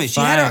that moment.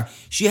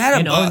 She had a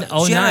In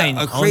 09,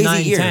 a crazy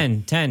 09, year.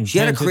 10. She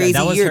had a 10, crazy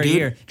that was year, her dude.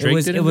 year.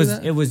 Drake didn't do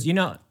that? It was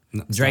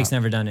Drake's stop.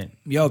 never done it.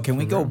 Yo, can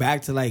we go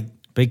back to like?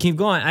 But keep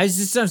going. I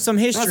just some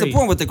history. That's the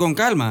point with the Con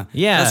Calma.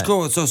 Yeah. That's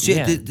cool. So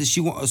Yeah. did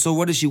she? So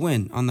what did she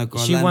win on the?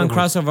 She won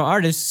crossover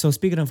artist. So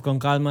speaking of Con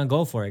Calma,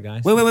 go for it,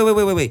 guys.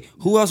 Wait.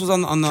 Who else was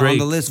on Drake,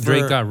 the list?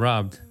 Drake for, got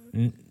robbed.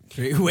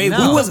 Wait, No.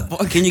 Who was?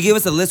 Can you give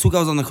us a list? Who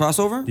was on the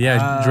crossover?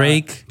 Yeah,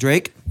 Drake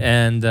Drake,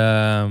 and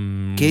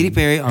Katy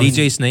Perry,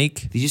 DJ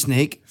Snake DJ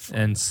Snake,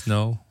 and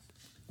Snow.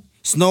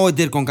 Snow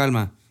did Con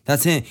Calma.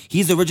 That's him.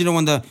 He's the original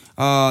one.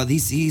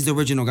 He's the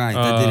original guy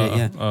that did it.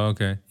 Yeah. Oh,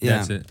 okay. Yeah.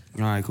 That's it.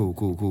 All right.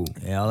 Cool.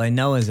 Yeah, all I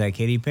know is that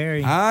Katy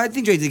Perry. I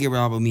think Drake did get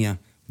robbed with Mia.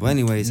 But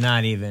anyways.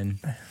 Not even.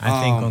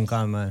 I think Con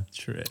Calma.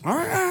 True. All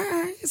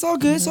right. It's all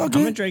good. It's all I'm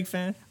a good. Drake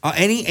fan.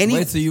 Any?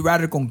 Wait, so you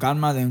rather Con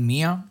Calma than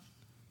Mia?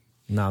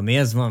 No,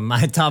 Mia's one of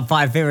my top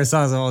 5 favorite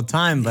songs of all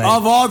time. But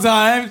Of all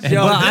time,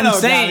 yo,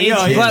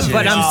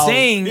 But I'm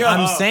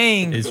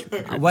saying,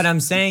 It's- what I'm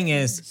saying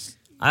is,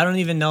 I don't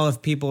even know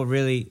if people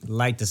really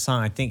like the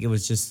song. I think it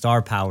was just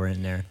star power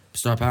in there.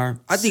 Star Power.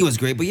 I think it was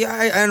great. But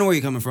yeah, I know where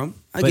you're coming from.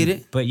 I get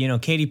it. But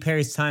Katy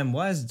Perry's time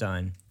was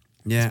done.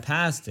 Yeah. It's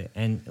past it,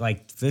 and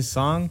like this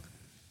song,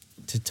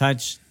 to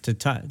touch,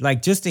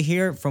 like just to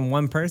hear it from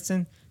one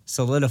person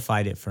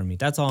solidified it for me.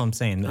 That's all I'm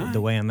saying. The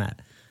way I'm at.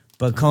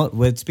 But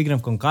with speaking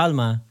of Con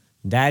Calma,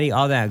 Daddy,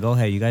 all that. Go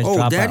ahead, you guys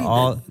drop Daddy, out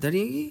all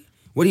Daddy.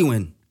 What do you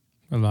win?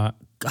 A lot.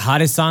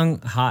 hottest song,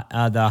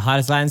 the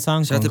hottest Latin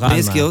song. Shout out to Con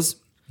Playing Calma. Skills.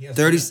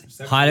 30.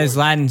 Hottest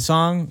Latin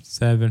song.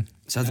 7.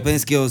 Shout out to Playing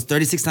Skills.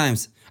 36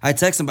 times. I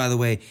text him, by the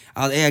way.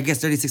 Hey, I guess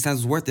 36 times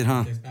was worth it,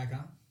 huh?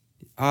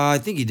 I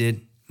think he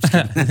did.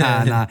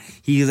 nah.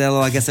 He was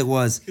I guess it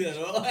was.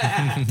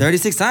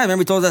 36 times.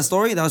 Remember we told that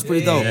story? That was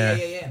pretty dope.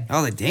 Yeah. I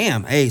was like,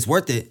 damn. Hey, it's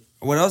worth it.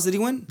 What else did he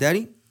win?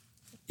 Daddy?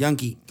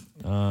 Yankee.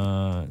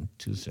 2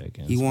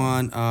 seconds. He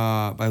won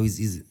by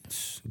he's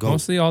go.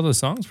 Mostly all the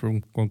songs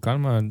from Con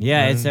Calma.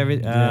 Yeah, it's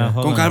every. Hold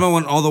Con on. Calma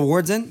won all the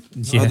awards then?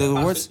 Yeah. All the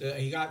awards?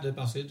 He got the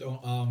pasito.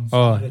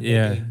 Oh,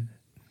 yeah.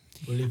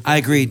 I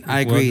agreed.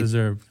 Well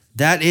deserved.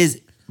 That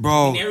is,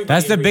 bro.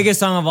 That's the biggest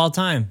song of all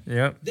time.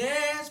 Yep.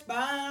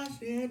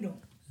 Despacito.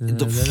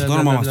 Don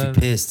Omar must be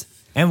pissed.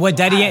 And what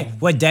Daddy?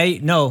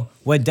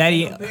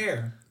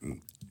 Compare.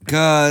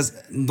 Because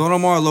Don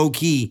Omar low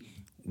key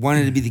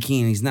wanted to be the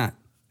king and he's not.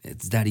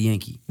 It's Daddy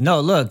Yankee.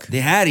 No, look. They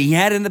had it. He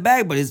had it in the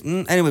bag, but it's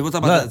anyway. We'll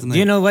talk about that Look, tonight.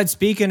 you know what?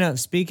 Speaking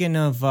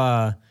of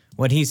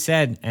what he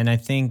said, and I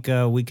think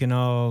we can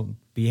all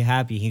be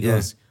happy. He Yeah.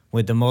 goes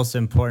with the most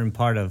important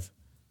part of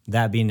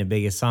that being the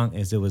biggest song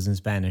is it was in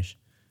Spanish.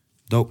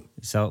 Dope.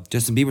 So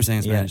Justin Bieber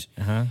saying yeah,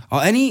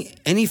 Spanish.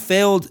 Any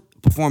failed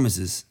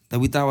performances that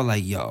we thought were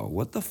like, yo,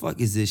 what the fuck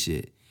is this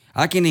shit?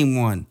 I can name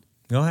one.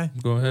 Go ahead.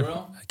 Go ahead.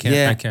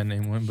 Yeah. I can't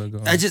name one, but go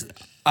ahead. It's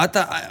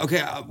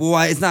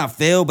not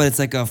fail, but it's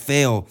like a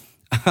fail.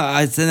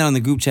 I sent it on the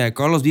group chat.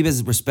 Carlos Vives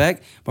is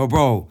respect, but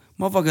bro,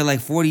 motherfucker like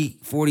 40,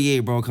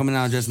 48, bro, coming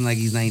out dressing like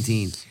he's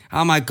 19.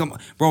 I'm like, come on,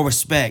 bro,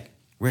 respect.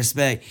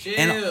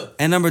 Chill.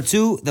 And number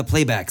 2, the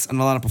playbacks on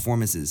a lot of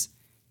performances.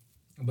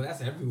 But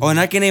that's everywhere. Oh, and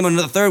I can name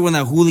another third one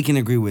that Hooli can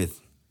agree with.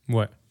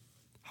 What?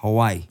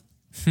 Hawaii.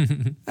 You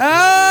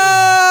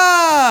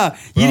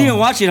didn't even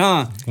watch it,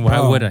 huh? Why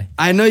would I?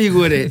 I know you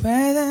wouldn't.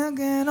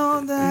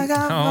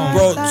 Oh,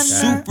 Bro,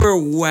 super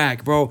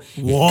whack, bro.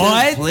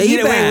 What?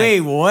 Playback.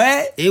 Wait,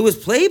 what? It was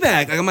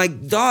playback. Like I'm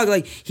like, dog,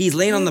 like he's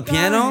laying on the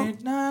piano.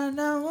 I'm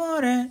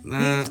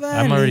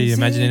already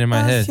imagining it in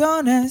my head.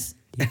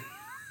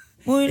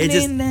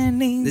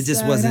 It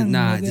just wasn't.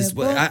 Nah, I didn't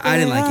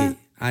like it.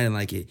 I didn't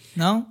like it.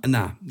 No?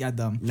 Nah. Yeah,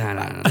 dumb.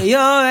 Nah.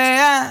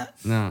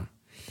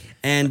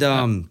 And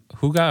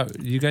Who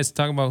got? You guys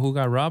talk about who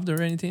got robbed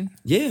or anything?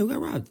 yeah, who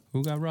got robbed?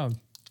 Who got robbed?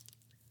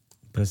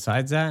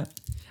 Besides that,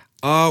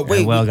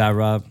 Wait. Anuel got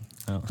robbed.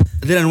 Oh.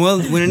 Did Anuel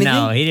win anything?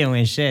 No, he didn't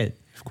win shit.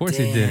 Of course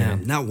he Damn,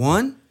 did. not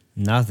one.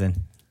 Nothing.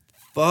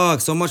 Fuck,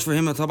 so much for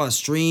him to talk about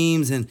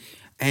streams and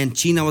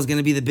China was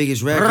gonna be the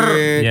biggest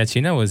record. Yeah,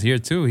 China was here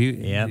too.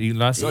 Yep. He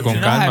lost. Yo, Con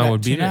China Calma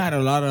would beat China it. had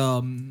a lot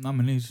of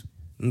nominees.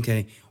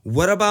 Okay.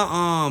 What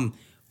about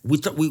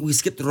we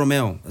skipped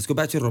Romeo. Let's go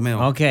back to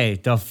Romeo. Okay,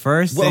 the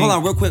first Well, thing. hold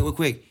on, real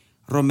quick.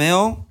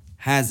 Romeo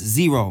has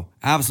 0,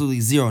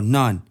 absolutely 0,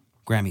 none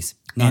Grammys.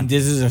 None. And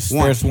this is his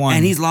first one.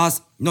 And he's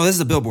lost. No, this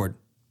is a Billboard.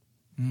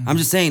 I'm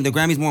just saying the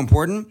Grammy's more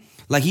important.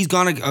 Like he's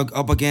gone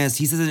up against.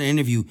 He says in an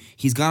interview,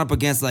 he's gone up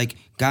against like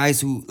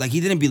guys who like he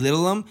didn't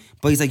belittle them,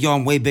 but he's like, yo,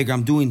 I'm way bigger.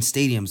 I'm doing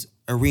stadiums,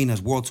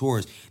 arenas, world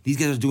tours. These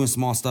guys are doing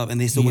small stuff,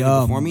 and they still win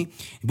before me,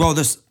 bro.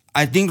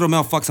 I think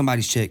Romeo fucked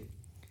somebody's chick.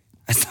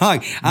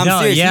 I'm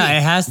serious. Yeah,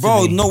 it has to.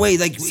 Bro, be. no way.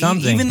 Like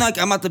Something. even like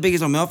I'm not the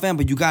biggest Romeo fan,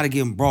 but you gotta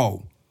give him,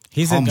 bro.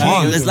 He's a Come king.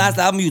 on. This last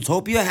album,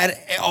 Utopia, had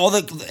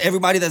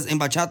everybody that's in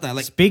bachata.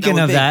 Like Speaking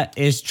was of big.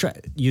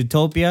 that,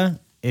 Utopia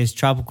is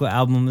Tropical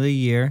Album of the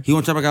Year. He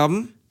won Tropic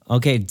album.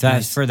 Okay,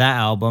 that's for that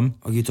album.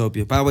 Oh,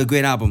 Utopia. By the way,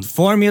 great album.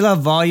 Formula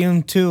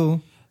Volume 2,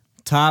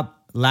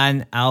 top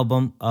Latin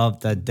album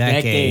of the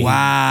decade.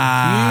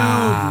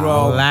 Wow. Huge,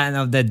 bro. Latin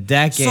of the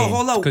decade. So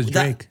hold up. Because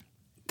Drake.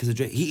 Because of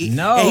Drake.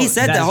 No, He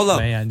said that. that's- Hold up.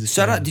 Man, just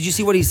Shut saying. up. Did you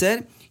see what he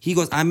said? He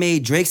goes, I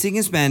made Drake sing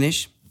in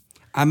Spanish.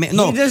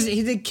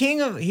 He's the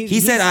king of. He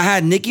said I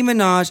had Nicki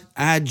Minaj,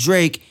 I had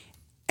Drake,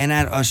 and I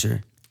had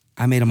Usher.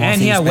 I made them all and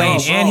sing he in had Wayne,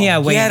 Spanish. and he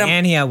had Wayne, had him-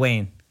 and he had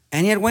Wayne.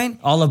 And he had Wayne?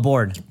 All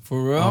aboard.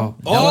 For real?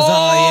 That was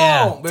all,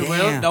 yeah. But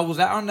Damn. that was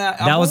that on that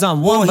album? That was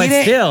on Well, one, but he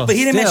didn't, still. But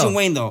he didn't still. mention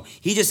Wayne, though.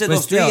 He just said But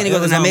those three, still, and he it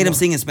goes, was and I on made him one.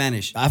 sing in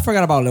Spanish. I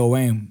forgot about Lil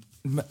Wayne.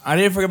 I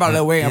didn't forget about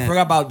Lil Wayne. Yeah. I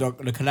forgot about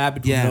the collab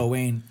between Yeah. Lil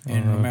Wayne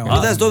and Romeo.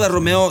 But that's dope that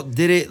Romeo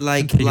did it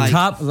like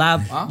Top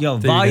lab, yo, Thought you were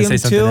gonna volume say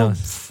something 2.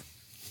 else.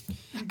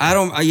 I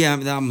don't, yeah,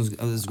 that album was great.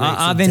 So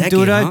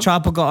Aventura, decade, huh?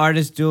 Tropical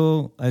Artist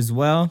Duo as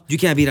well. You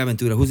can't beat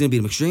Aventura. Who's going to beat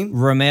him? Extreme?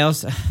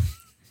 Romeo's.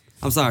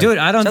 I'm sorry. Dude,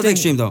 I don't Shout out to think-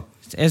 Extreme, though.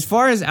 As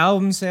far as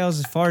album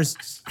sales,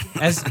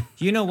 as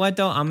you know what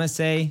though, I'm gonna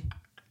say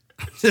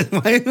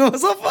Why is it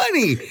so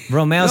funny?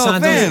 Romeo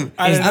Santos fam.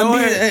 I is didn't know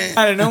it.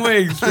 I didn't know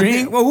it.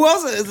 Extreme. Well, who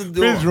else is it?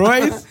 Prince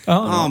Royce.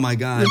 Oh, my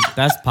God.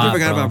 that's pop. I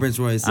forgot bro. about Prince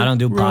Royce. I don't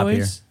do pop here.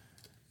 Royce.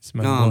 It's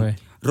my boy.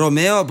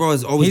 Romeo, bro,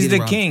 is always He's the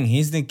getting king.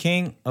 He's the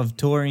king of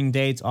touring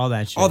dates, all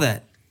that shit. robbed.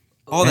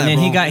 All and that,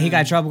 then bro. he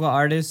got Tropical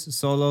Artist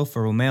solo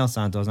for Romeo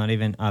Santos, not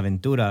even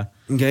Aventura.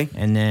 Okay.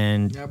 And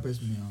then That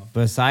pissed me off.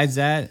 besides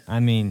that, I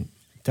mean,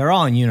 they're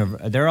all in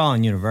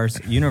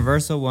Universal.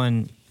 Universal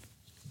one.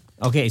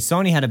 Okay,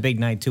 Sony had a big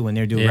night too when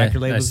they're doing record I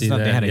labels and see stuff.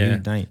 They that, had a yeah.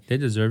 huge night. They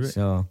deserve it.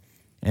 So,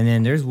 and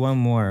then there's one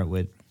more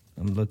with.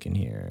 I'm looking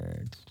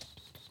here.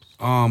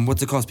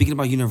 What's it called? Speaking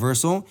about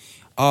Universal,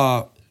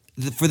 for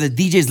the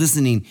DJs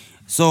listening,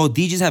 so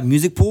DJs have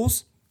music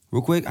pools.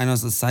 Real quick, I know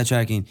it's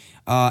sidetracking,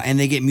 and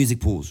they get music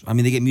pools. I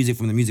mean, they get music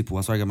from the music pool.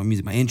 That's why I got my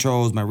music, my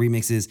intros, my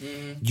remixes.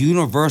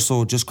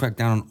 Universal just cracked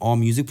down on all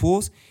music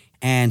pools,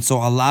 and so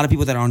a lot of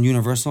people that are on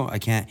Universal,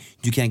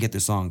 you can't get their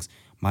songs.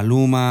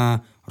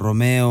 Maluma,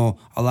 Romeo,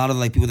 a lot of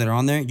like people that are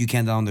on there, you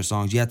can't download their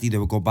songs. You have to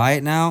either go buy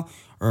it now,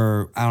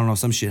 or I don't know,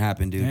 some shit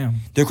happened, dude. Damn.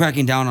 They're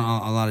cracking down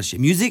on a lot of shit.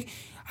 Music,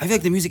 I feel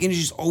like the music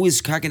industry is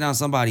always cracking down on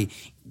somebody.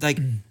 Like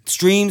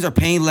streams are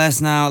paying less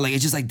now. Like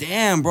it's just like,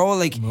 damn, bro.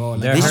 Like Bro,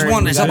 like, They're they just hurting.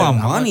 want it's about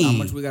money. How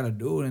much we gotta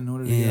do in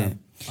order to Yeah.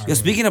 get Yo,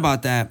 speaking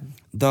about that,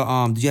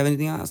 did you have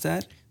anything else to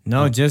add?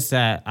 No, just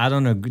that I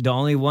don't know. The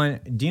only one.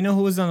 Do you know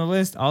who was on the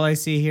list? All I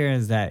see here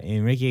is that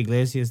Enrique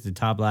Iglesias, the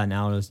top Latin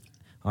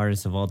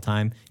artist of all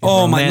time.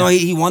 Oh my, Romeo- no,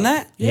 he won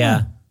that.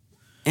 Yeah.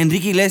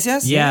 Enrique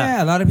Iglesias.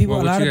 Yeah. a lot of people.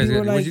 What a lot you of guys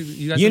people got? like. You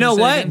guys You have know to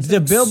say what? again? The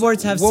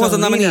Billboards have What was the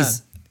Selena.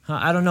 nominees?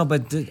 I don't know,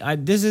 but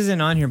this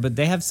isn't on here. But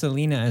they have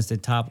Selena as the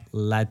top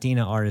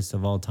Latina artist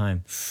of all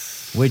time,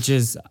 which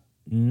is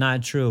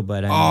not true.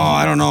 But I, Oh, mean,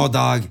 I don't know,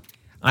 dog.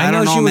 I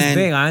know don't she was man.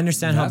 big. I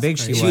understand how That's big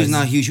crazy. she She was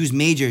not huge. She was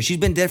major. She's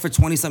been dead for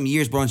 20-something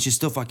years, bro, and she's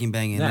still fucking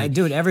banging. Nah, Like,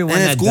 dude, everyone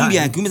and it's that cumbia,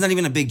 died- and cumbia's not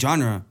even a big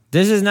genre.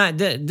 This is not.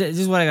 This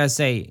is what I gotta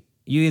say.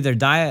 You either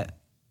die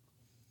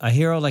a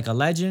hero like a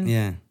legend,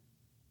 Yeah.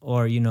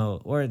 or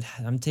or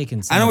I'm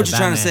taking. Some I know of what the you're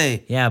trying to Batman.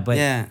 say. Yeah, but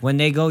Yeah. when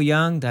they go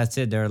young, that's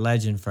it. They're a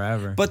legend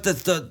forever. But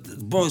the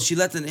bro, she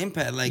left an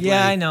impact. Like, yeah,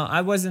 like, I know.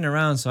 I wasn't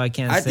around, so I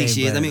can't. I say, think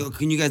she is. but- I mean,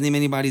 can you guys name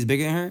anybody who's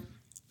bigger than her?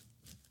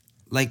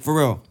 Like for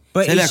real.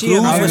 But Celia is she Cruz,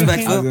 American?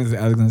 respectful.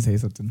 I was gonna say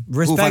something. Who,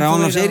 respectfully, Faraón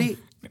though, Shady?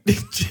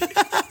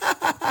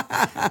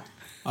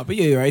 Papi,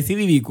 yo right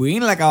CDB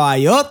Queen, la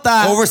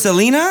caballota. Over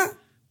Selena?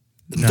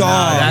 Dog.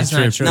 that's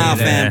not true. Nah,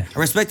 either. fam. I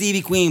respect the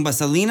Evie Queen, but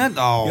Selena?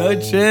 Oh.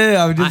 Good shit.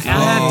 I'm just. I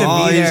have to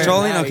Oh, be he's there.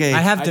 trolling? Okay. I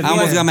have to I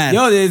almost be got mad.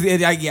 Yo,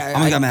 I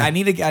almost got mad.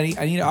 need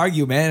to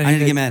argue, man. I need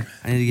to get mad.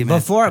 I need to get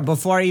mad.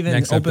 Before I even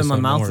Next open my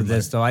episode, mouth don't to worry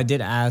this, though, I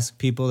did ask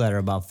people that are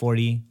about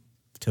 40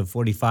 to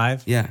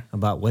 45 Yeah.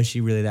 about was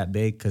she really that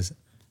big? Because,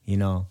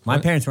 my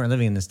parents weren't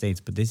living in the States,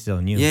 but they still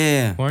knew.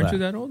 Yeah. Why aren't But- you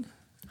that old?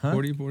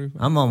 40,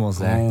 45? I'm almost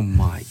there. Oh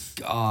my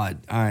God.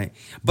 All right.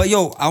 But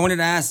yo, I wanted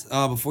to ask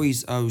before you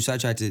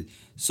sidetracked it.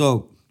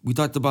 So we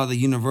talked about the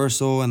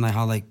Universal and like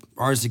how like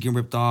artists are getting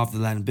ripped off, the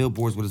Latin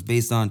Billboards, what it's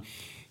based on.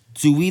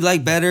 Do we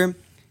like better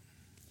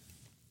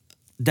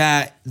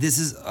that this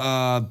is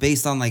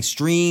based on like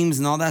streams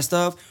and all that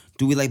stuff?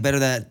 Do we like better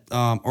that,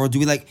 or do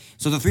we like,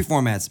 so the three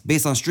formats,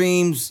 based on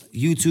streams,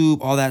 YouTube,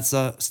 all that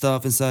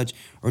stuff and such,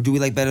 or do we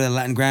like better the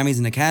Latin Grammys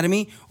and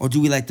Academy, or do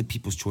we like the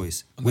People's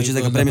Choice, which is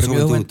like so a the Premios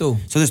Premios Juventud?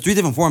 Juventud. So there's three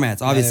different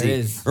formats, obviously, there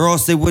is. or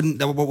else they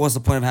wouldn't, what's the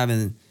point of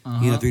having,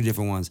 three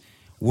different ones?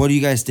 What do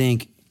you guys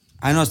think?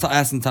 I know it's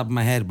asking the top of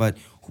my head, but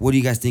what do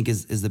you guys think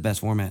is the best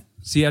format?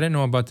 See, I didn't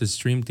know about the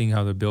stream thing,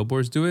 how the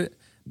billboards do it.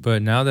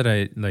 But now that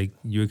I like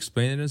you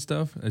explain it and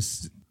stuff,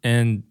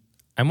 and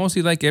I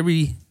mostly like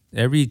every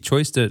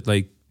choice that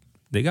like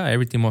they got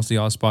everything mostly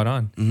all spot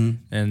on,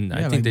 and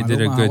I think like they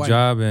did a Maluma, good Hawaii.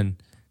 job. And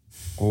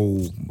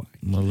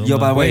Maluma. Yo,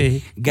 by the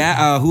way,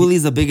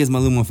 Juli's the biggest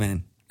Maluma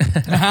fan.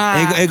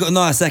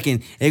 No, a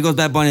second. It goes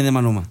Bad Bunny and then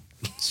Maluma.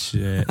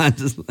 shit, I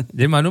just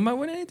did Maluma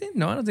win anything?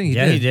 No, I don't think he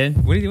Yeah, did. he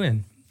did. What did he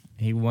win?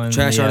 He won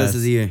Trash the Artist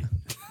of the Year.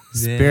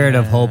 Spirit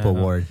of Hope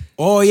Award.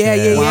 Oh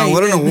yeah. Wow,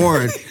 what an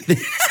award.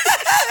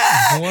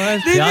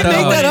 What? Did they Y'all make know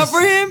that what up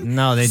for him?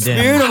 No, they didn't.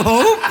 Spirit of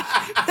Hope?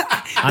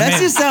 That mean,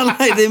 just sound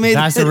like they made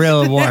That's a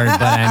real award,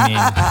 but I mean,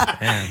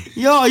 Damn.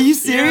 Yo, are you I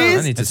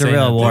serious? need to it's a say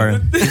real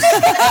nothing.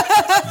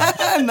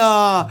 award.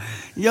 No.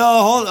 Yo,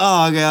 hold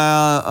on. Okay,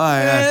 all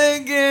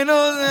right.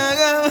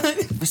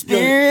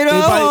 Spirit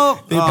of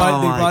Hope.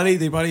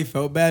 They probably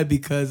felt bad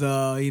because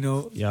you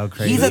know Yo,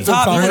 crazy. He's a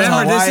top. From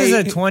Remember, this is a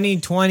Hawaii.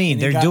 2020.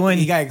 And They're he got, doing.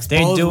 He got They're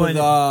exposed doing.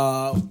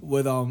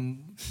 with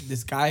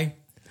this guy.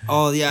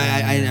 Oh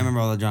yeah, I remember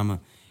all the drama.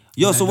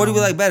 Yo, so what do we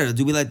like better?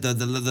 Do we like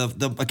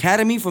the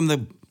Academy from the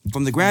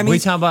Grammys? We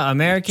talking about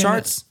American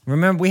charts?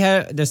 Remember, we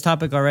had this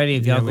topic already.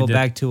 If y'all Yeah, we go did.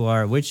 back to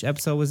our which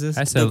episode was this?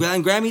 I The said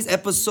Grammys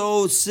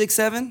episode 6,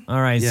 7. All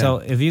right, Yeah. so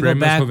if you go Premios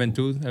back,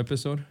 Juventud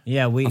episode.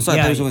 yeah, we. I'm sorry,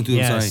 yeah, Premios Juventud, I'm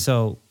yeah, sorry.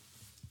 So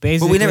But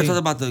basically, we never talked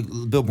about the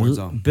billboards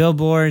though.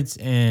 Billboards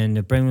and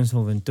the Premios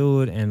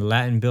Juventud and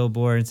Latin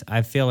Billboards.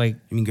 I feel like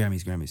I mean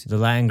Grammys. the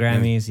Latin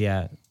Grammys,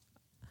 yeah.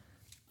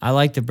 I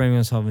like the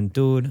Premios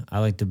Juventud. I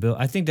like the Bill.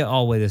 I think they're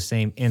all way the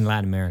same in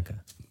Latin America.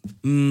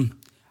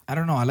 I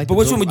don't know. I like. But the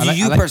which Bill- one would I like-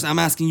 you I like- personally? I'm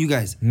asking you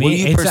guys. Me, What do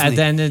you it's- personally? at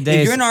the end of the day,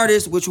 if you're it's- an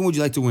artist, which one would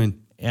you like to win?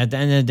 At the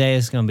end of the day,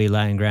 it's gonna be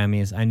Latin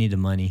Grammys. I need the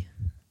money.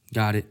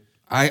 Got it.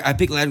 I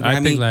picked Latin Grammy.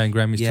 I picked Latin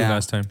Grammys too Yeah.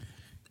 last time.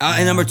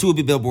 And number 2 would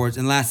be Billboards,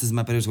 and last is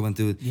my Premios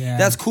Juventud. Yeah.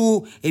 That's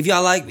cool. If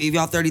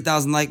y'all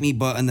 30,000 like me,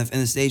 but in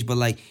the stage, but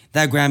like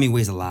that Grammy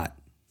weighs a lot.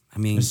 I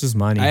mean, It's just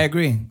money. I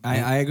agree.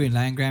 I agree.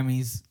 Latin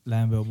Grammys,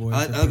 Latin Billboards.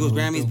 I like those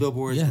Grammys,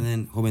 Billboards, Yeah. and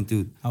then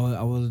Juventud. I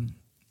will.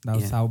 That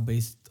was Yeah. how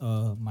based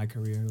my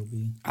career will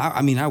be.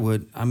 I mean, I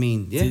would. I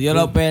mean, yeah. Si Dios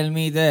lo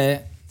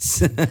permite.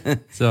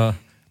 So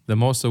the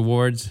most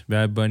awards,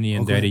 Bad Bunny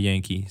and Okay. Daddy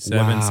Yankee,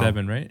 Wow.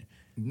 7, right?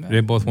 They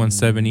both won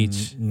 7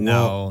 each.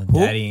 No, Who?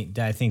 Daddy.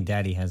 I think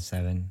Daddy has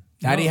 7.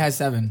 Daddy has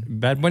 7.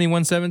 Bad Bunny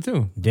won 7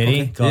 too. Did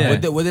he? Okay. Go Yeah.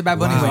 ahead. What did Bad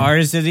Bunny Wow. win?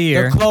 Artist of the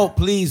year. The quote,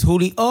 please,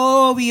 Julio.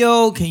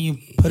 Obvio. Can you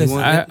put us?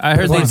 won- I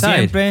heard they Por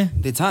tied. siempre.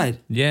 They tied.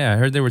 Yeah, I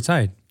heard they were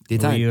tied. They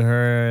tied. You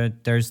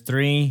heard there's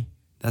 3,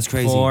 That's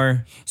crazy.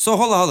 4, So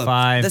hold up.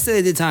 5, Let's say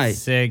they did tie.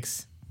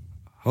 6,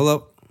 Hold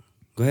up.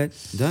 Go ahead.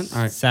 Done.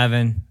 All right.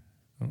 7.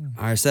 All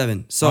right.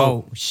 7. So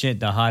Oh shit,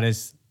 the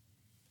hottest.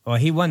 Well,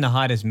 he won the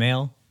hottest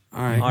male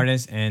all right.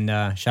 artist, and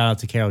shout out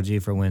to Carol G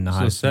for winning the So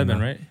hottest. 7,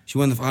 female. right? She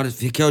won the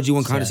hottest. Carol G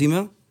won hottest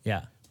female.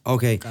 Yeah.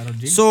 Okay. Karol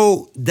G?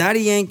 So Daddy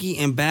Yankee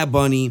and Bad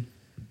Bunny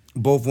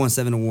both won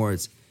 7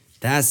 awards.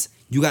 That's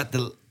you got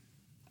the.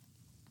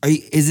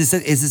 Is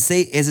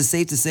it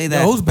safe to say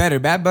that? Yo, who's better,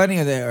 Bad Bunny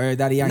or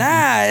Daddy Yankee?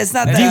 Nah, it's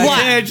not that.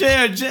 El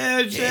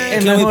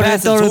Can we mejor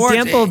pass de the todo torch?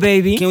 tiempo,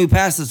 baby. Can we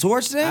pass the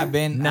torch today? I've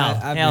been. No,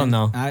 I've hell been-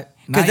 no. Because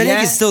Not Daddy yet.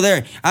 Yankee's still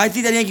there. I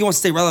think Daddy Yankee wants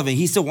to stay relevant.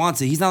 He still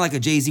wants it. He's not like a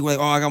Jay-Z where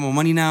like, oh, I got more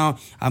money now.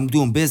 I'm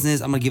doing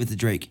business. I'm going to give it to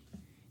Drake.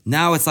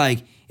 Now it's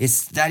like,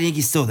 it's Daddy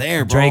Yankee's still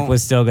there, bro. Drake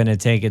was still gonna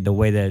take it the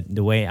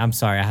way. I'm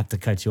sorry, I have to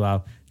cut you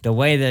off. The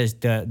way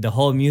the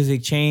whole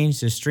music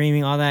changed, the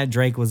streaming, all that.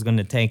 Drake was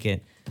gonna take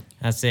it.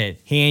 That's it.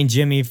 He ain't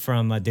Jimmy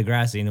from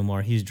Degrassi no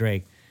more. He's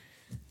Drake.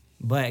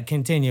 But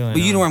continuing.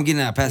 But you know where on. I'm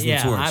getting at, passing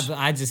Yeah, the torch.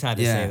 I just had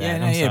to Yeah. say that. Yeah,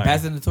 no, I'm yeah, sorry.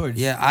 passing the torch.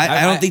 Yeah,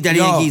 I don't think Daddy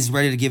yo, Yankee's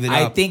ready to give it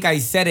I up. think I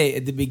said it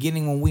at the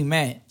beginning when we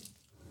met.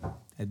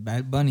 That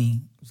Bad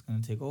Bunny was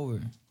gonna take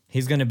over.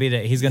 He's gonna be the.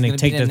 He's gonna gonna be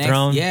take the the next-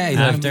 throne. yeah, he's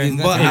gonna be- after. he's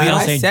gonna But take- I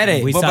don't I say- said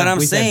it. But I'm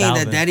we said saying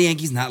that Balvin. Daddy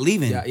Yankee's not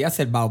leaving. Yeah,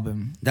 said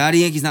Balvin. Daddy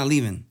Yankee's not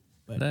leaving.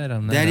 Let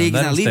him, Daddy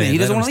Yankee's not leaving. He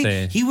doesn't want to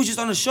stay. leave. He was just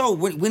on the show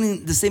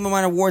winning the same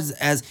amount of awards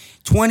as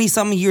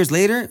 20-something years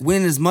later,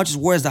 winning as much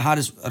awards as the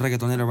hottest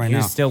reggaetonero right He's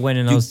now. still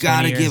winning those. You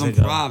gotta 20 give years him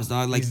ago. props,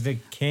 dog. Like, He's the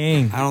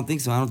king. I don't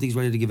think so. I don't think he's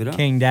ready to give it up.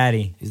 King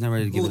Daddy. He's not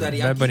ready to give Who, it up.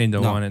 Daddy Bad Bunny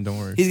don't No. want it. Don't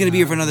worry. He's gonna be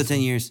here for another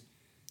 10 years.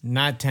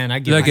 Not 10. I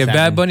give Look, him if 7.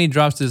 Bad Bunny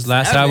drops his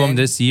last 7. album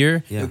this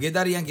year, Yeah. Yo, get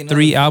Daddy Yankee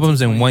 3 another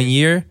albums in 20 1 years.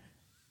 year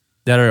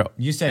that are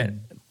You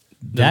said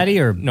Daddy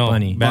or no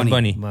Bunny? Bad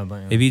Bunny. Bad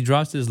Bunny. If he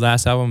drops his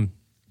last album,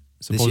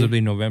 supposedly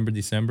November,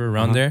 December,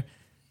 around there,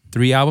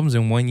 3 albums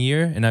in 1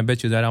 year, and I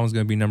bet you that album's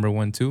gonna be number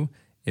 1 too.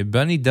 If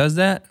Bunny does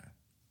that,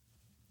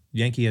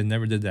 Yankee has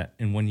never did that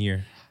in 1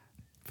 year.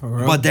 For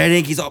real? But Daddy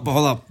Yankee's hold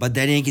up. But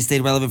Daddy Yankee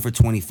stayed relevant for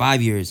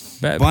 25 years.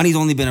 Bad- Bunny's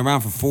only been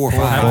around for 4 or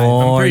 5.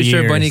 I'm pretty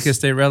sure 4 Bunny years. could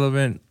stay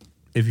relevant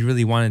if he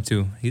really wanted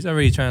to. He's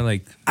already trying to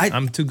like.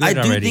 I'm too good I do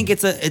already. think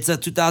it's a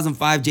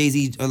 2005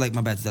 Jay-Z or like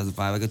my bad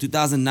 2005 like a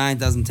 2009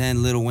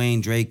 2010 Lil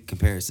Wayne Drake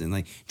comparison.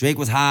 Like Drake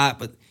was hot,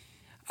 but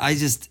I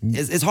just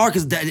it's hard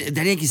because Daddy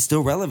Yankee's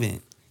still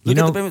relevant. Look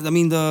You at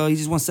know- he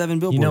just won 7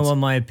 billboards. You know what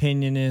my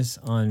opinion is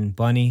on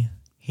Bunny?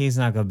 He's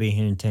not gonna be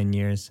here in 10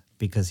 years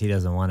because he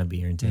doesn't want to be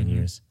here in 10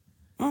 years.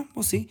 Oh,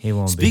 we'll see. He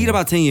won't be Speaking here.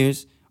 about 10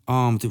 years,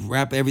 to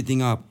wrap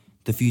everything up,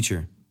 the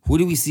future. Who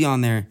do we see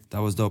on there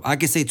that was dope? I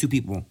could say 2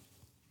 people.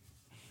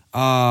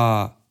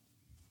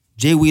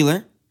 Jay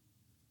Wheeler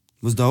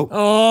was dope.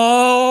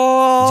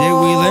 Oh, Jay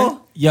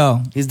Wheeler.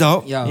 Yo. He's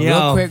dope. Yo,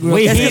 Yo, real quick.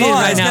 we It's heated because-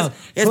 right it's now. because-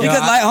 It's because,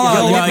 like, hold on.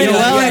 Yo, let me finish.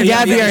 Will and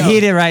Gabby are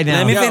heated right now.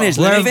 Let me finish.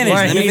 Let me finish. we're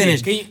Let me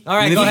heated. finish. All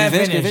right, Let me go ahead,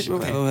 finish.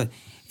 finish.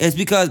 It's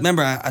because,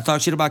 remember, I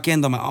talked shit about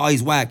Kendo. I'm like, oh,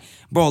 he's whack.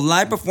 Bro,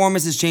 live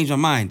performances changed my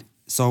mind.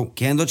 So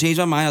Kendo changed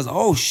my mind. I was like,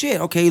 oh,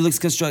 shit. Okay, he looks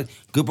constructed.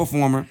 Good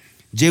performer.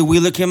 Jay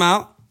Wheeler came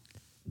out.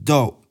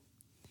 Dope.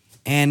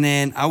 And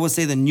then I would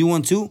say the new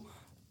one, too,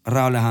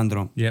 Raul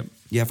Alejandro. Yep.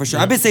 Yeah, for sure.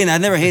 I've been saying that. I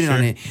never hated sure.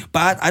 on it.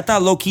 But I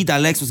thought low-key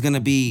Dalex was going to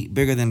be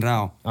bigger than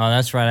Raul. Oh,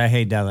 that's right. I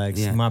hate Dalex.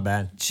 Yeah. My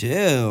bad.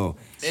 Chill.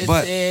 It's,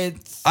 but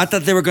it's I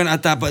thought they were gonna.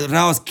 But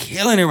Raul's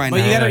killing it right But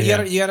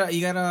now.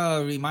 you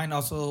gotta remind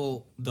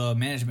also the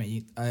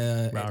management.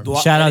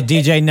 Shout out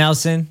DJ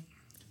Nelson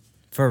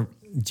for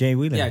Jay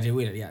Wheeler. Yeah, Jay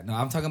Wheeler. Yeah, no,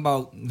 I'm talking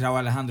about Raul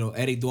Alejandro.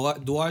 Eric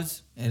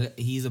Duars,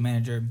 he's a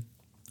manager.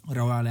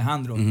 Raul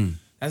Alejandro.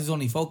 That's his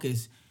only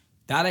focus.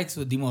 Dalex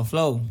with Demo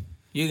Flow.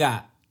 You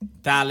got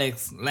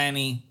Dalex,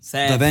 Lenny,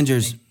 Seth. The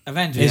Avengers.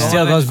 Avengers. It The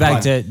still whole goes back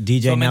Avengers to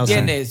DJ squad.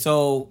 Nelson. ¿Me entiendes?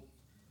 So,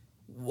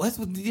 what's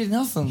with DJ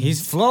Nelson?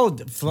 He's Flow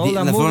The La Flow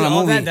movie, La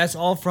all movie. that. That's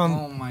all from.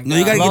 Oh my God. No,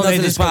 you gotta Flow get de Nelson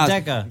in the spot.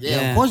 Discoteca.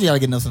 Yeah, of course you gotta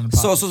get Nelson in the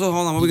pot. So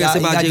hold on. What we You gotta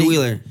say got- about you Jay got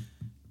Wheeler?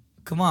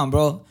 Come on,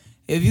 bro.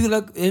 If you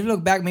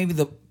look back, maybe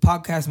the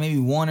podcast, maybe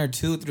 1 or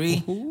 2,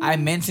 3. I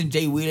mentioned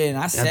Jay Wheeler and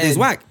I I said think he's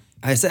whack.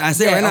 I say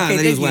right now okay,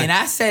 that he's thank you. whack. And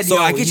I said, so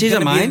yo, I can he's change my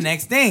gonna be mind. the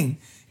next thing.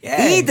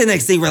 Yeah, He ain't the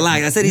next thing.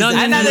 Relax. I said he's. No,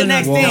 I'm not the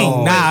next Whoa.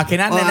 thing. Nah, okay,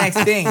 not the next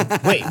thing.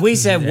 Wait, we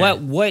said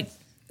what?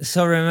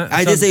 So remember,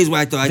 I did say he's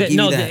whack though. I give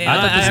no, you that. I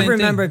thought the I same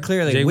remember thing.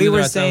 clearly. Jay We Wheeler, were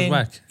I thought was saying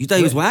whack. You thought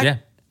he was whack? Yeah.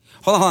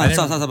 Hold on. I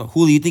Stop.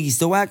 Julio, you think he's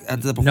still whack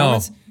at the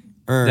performance?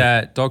 Or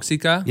That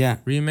Toxica Yeah.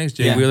 remix,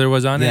 Jay Yeah. Wheeler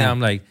was on it. Yeah. I'm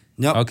like,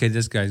 Yep. okay,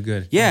 this guy's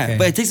good. yeah, Okay.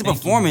 but it takes a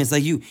performance.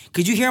 Like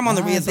could you hear him on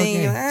the real it's thing?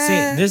 okay. You're like,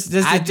 See, this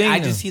is I, the thing. I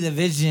though. just see the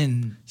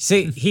vision.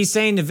 See, he's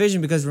saying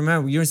division because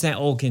remember you were saying,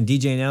 oh, can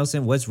DJ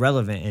Nelson? What's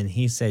relevant? And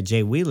he said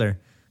Jay Wheeler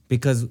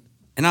because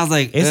and I was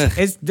like,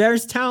 it's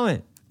there's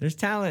talent. There's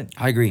talent.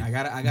 I agree. I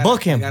gotta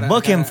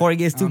Book him before he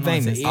gets too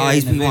famous. Oh,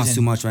 he wants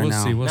too much right We'll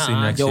now. see. We'll see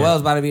next year. Joel's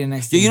about to be the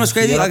next. Yo, you know what's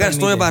thing. crazy? Yo, I got a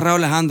story me about there. Raul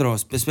Alejandro,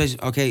 especially.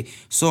 Okay,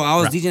 so I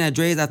was DJing at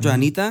Dre's after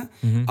Anita.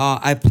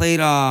 I played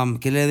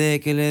Que le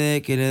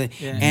de,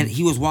 Yeah. and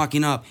he was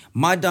walking up.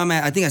 My dumb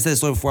ass, I think I said this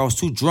story before. I was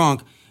too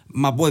drunk.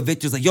 My boy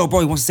Victor's like, "Yo, bro,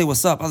 he wants to say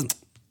what's up." I was,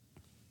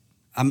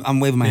 I'm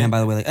waving my hand by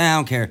the way, like, I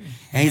don't care.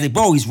 And he's like,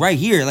 "Bro, he's right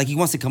here. Like he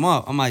wants to come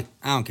up." I'm like,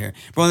 I don't care,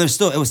 bro. And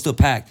it was still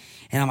packed.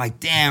 And I'm like,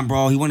 damn,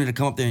 bro, he wanted to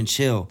come up there and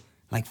chill.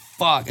 Like,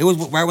 fuck. It was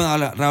right when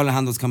Raul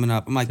Alejandro's coming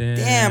up. I'm like,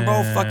 damn,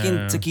 bro,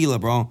 fucking tequila,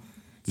 bro.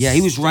 Yeah,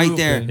 he was right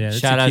there. Yeah, the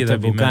Shout out tequila to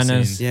be messing.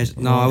 Bucanas.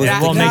 Yeah, no, it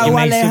was. Won't make you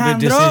make stupid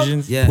Alejandro.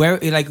 decisions. Yeah. Where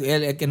like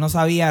el que no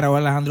sabía Raul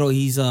Alejandro,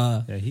 he's he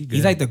good.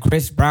 he's like the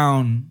Chris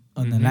Brown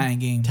on the Latin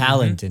game.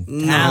 Talented.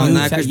 No, Talented.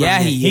 not Chris Brown. Yeah,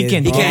 He is,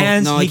 can bro.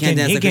 dance. No, he he can't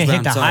can dance like hit Chris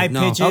the Brown. high Sorry,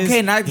 no. pitches.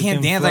 Okay, not he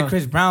can't dance like flow.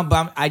 Chris Brown,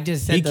 but I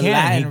just said He the can.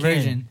 Latin He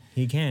version.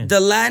 He can. The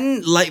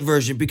Latin light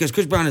version, because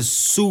Chris Brown is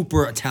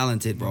super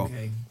talented, bro.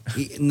 Okay.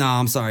 No,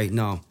 I'm sorry,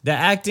 no. The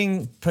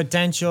acting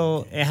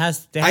potential, it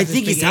has. They have I to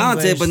think he's speak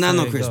talented, English but not to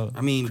no Chris. go. I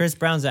mean- Chris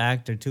Brown's an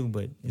actor too,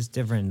 but it's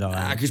different though.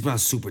 Chris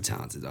Brown's super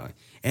talented, dog.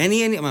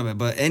 Any, my bad,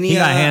 but any. he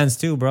got hands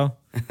too, bro.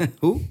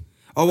 Who?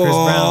 Oh, Chris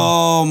Brown.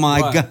 oh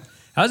my What? God.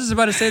 I was just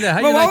about to say that. How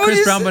Bro, you what like would Chris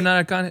you Brown say? but not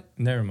a con?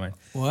 Never mind.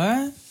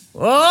 What?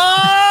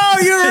 Oh,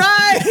 you're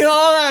right.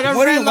 Hold on,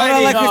 What do you- why do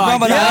I like Chris Brown,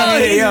 but not-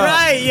 Yo, he's Yo.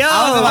 right. Yo,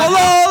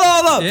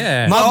 Hold up.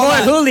 Yeah. my Hold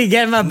boy on. Hooli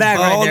getting my back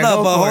right Hold there. up,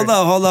 Go but for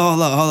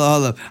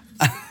hold it. up.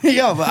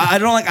 Yo, but I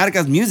don't like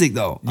Attica's music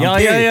though. I'm Yo,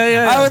 period. yo,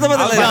 yo, yo. I was about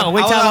to I say- was-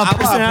 we talking about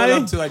personality? I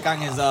was about to pull up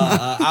to Kanye's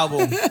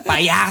album,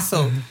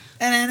 Payaso.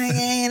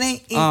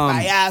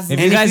 Payaso. If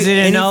you guys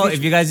didn't any know, future-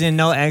 if you guys didn't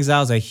know,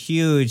 Exile's a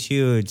huge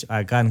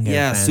iconic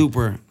Yeah, fan.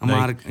 super. I'm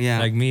Like, yeah.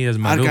 like me as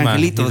Maluma.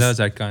 He Arcangelitos. loves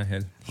that kind of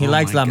head. He Oh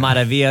likes my La God.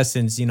 Maravilla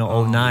since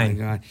Oh my 09.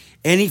 God.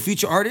 Any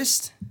future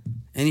artist?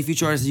 Any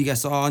future artists you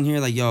guys saw on here?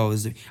 Like, yo,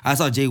 I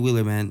saw Jay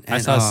Wheeler, man. I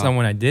And, saw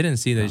someone I didn't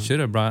see that should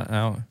have brought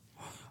out.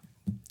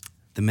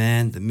 The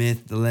man, the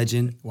myth, the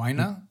legend. Why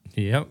not?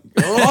 Yep.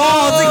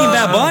 Oh, I'm thinking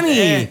Bad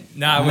Bunny.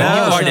 Nah, with No, new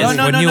artists.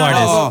 No, with no, new no,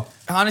 artists.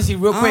 no. Honestly,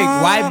 real quick,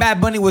 why Bad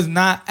Bunny was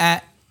not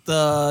at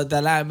the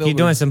Latin Billboard? He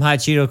doing some hot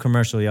Cheeto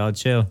commercial, y'all.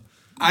 Chill.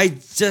 I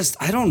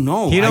don't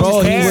know. He I don't just-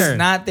 Bro, he care. was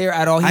not there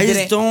at all. He I just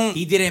didn't, don't-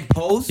 He didn't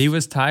post. He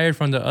was tired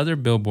from the other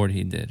billboard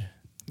he did.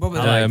 What was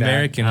I that? like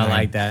American I one.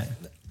 like that.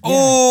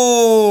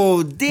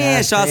 Oh, damn,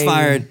 That's shots crazy.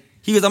 fired.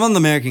 He goes, I'm on the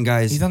American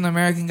guys. He's on the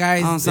American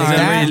guys. I'm Is sorry.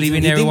 that- Leaving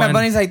you think everyone- Bad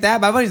Bunny's like that?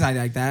 Bad Bunny's not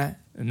like that.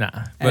 Nah,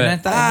 And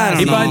but then I don't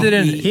he know. probably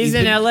didn't. He's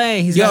in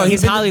LA. He's Yo,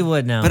 he's been-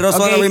 Hollywood now. But also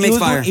the he remix was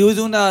fire. doing, he was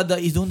doing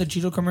he's doing the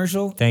Cheeto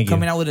commercial. Thank you.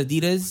 Coming out with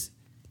Adidas.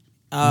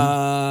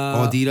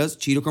 Adidas,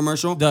 Cheeto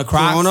commercial. The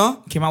Crocs. Corona.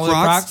 Came out with the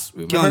Crocs.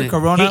 Remember Killing it.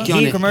 Corona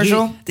Killing it.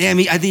 commercial? Damn,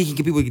 I think he can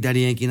compete with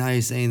Daddy Yankee. Now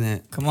you're saying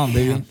that. Come on,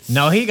 baby.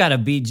 No, he got to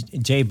beat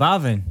J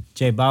Balvin.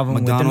 J Balvin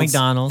with the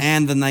McDonald's.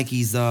 And the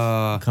Nikes.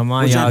 Come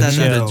on, which y'all, aren't that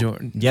chill. dope.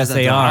 Jordan. Yes, That's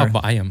they dope. are. I'll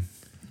buy him.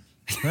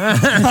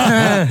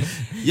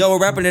 Yo, we're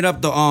wrapping it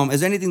up though. Is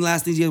there anything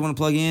last things you guys want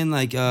to plug in?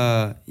 Like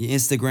your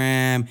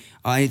Instagram,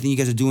 anything you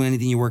guys are doing,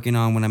 anything you're working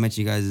on? When I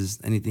mention you guys is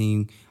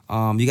anything.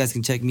 You guys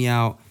can check me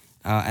out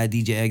at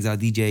DJ Exile,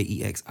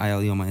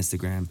 DJEXILE on my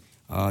Instagram.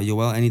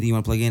 Yoel, anything you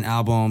want to plug in?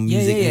 Album,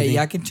 music, anything?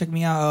 Yeah. I can check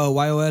me out,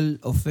 YOL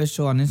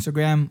Official on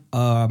Instagram.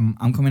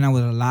 I'm coming out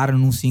with a lot of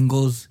new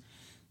singles.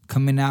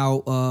 Coming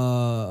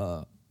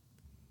out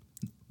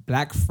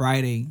Black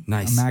Friday.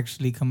 Nice. I'm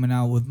actually coming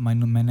out with my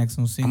next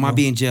new single. I might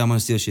be in jail. I'm gonna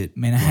steal shit.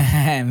 Me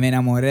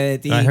enamoré de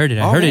ti. I heard it,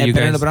 you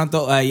guys.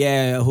 Pronto.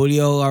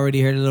 Julio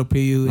already heard a little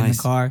preview in the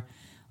car.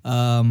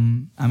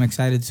 I'm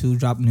excited to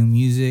drop new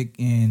music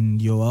in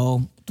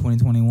Yoel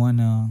 2021.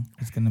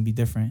 It's gonna be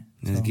different.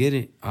 Let's get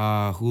it.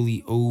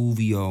 Julio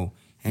OVO.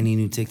 Any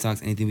new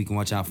TikToks? Anything we can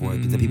watch out for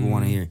that people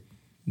want to hear?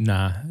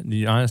 Nah,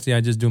 honestly, I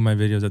just do my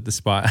videos at the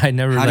spot. I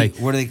never where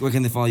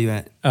can they follow you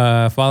at?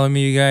 Follow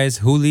me, you guys.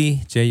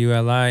 Juli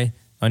JULI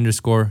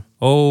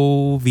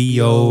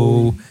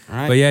 _OVO.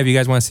 Right. But yeah, if you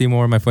guys want to see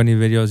more of my funny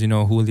videos,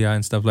 Julia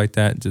and stuff like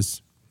that,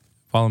 just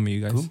follow me,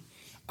 you guys. Cool.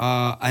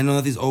 I know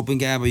that this open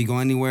Gab. Are you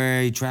going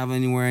anywhere? Are you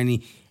traveling anywhere?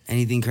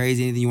 Anything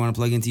crazy? Anything you want to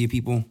plug into your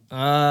people?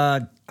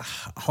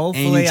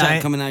 Hopefully, any new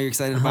track coming out you're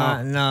excited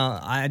about? No,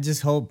 I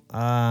just hope.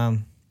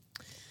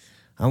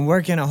 I'm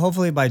working.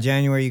 Hopefully by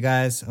January, you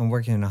guys. I'm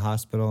working in a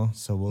hospital,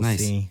 so we'll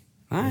see.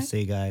 All we'll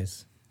see,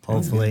 guys.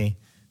 Hopefully,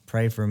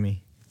 pray for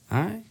me.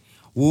 All right.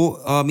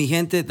 Well, mi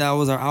gente, that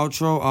was our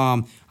outro.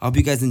 I hope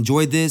you guys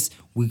enjoyed this.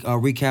 We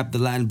recap the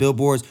Latin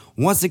Billboards.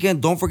 Once again,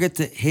 don't forget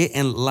to hit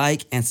and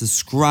like and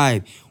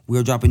subscribe. We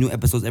are dropping new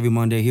episodes every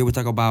Monday. Here we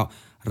talk about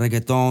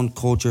reggaeton,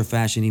 culture,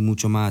 fashion, y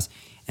mucho más.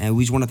 And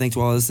we just want to thank to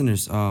all our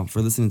listeners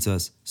for listening to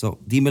us. So,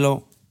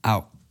 dímelo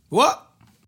out. What?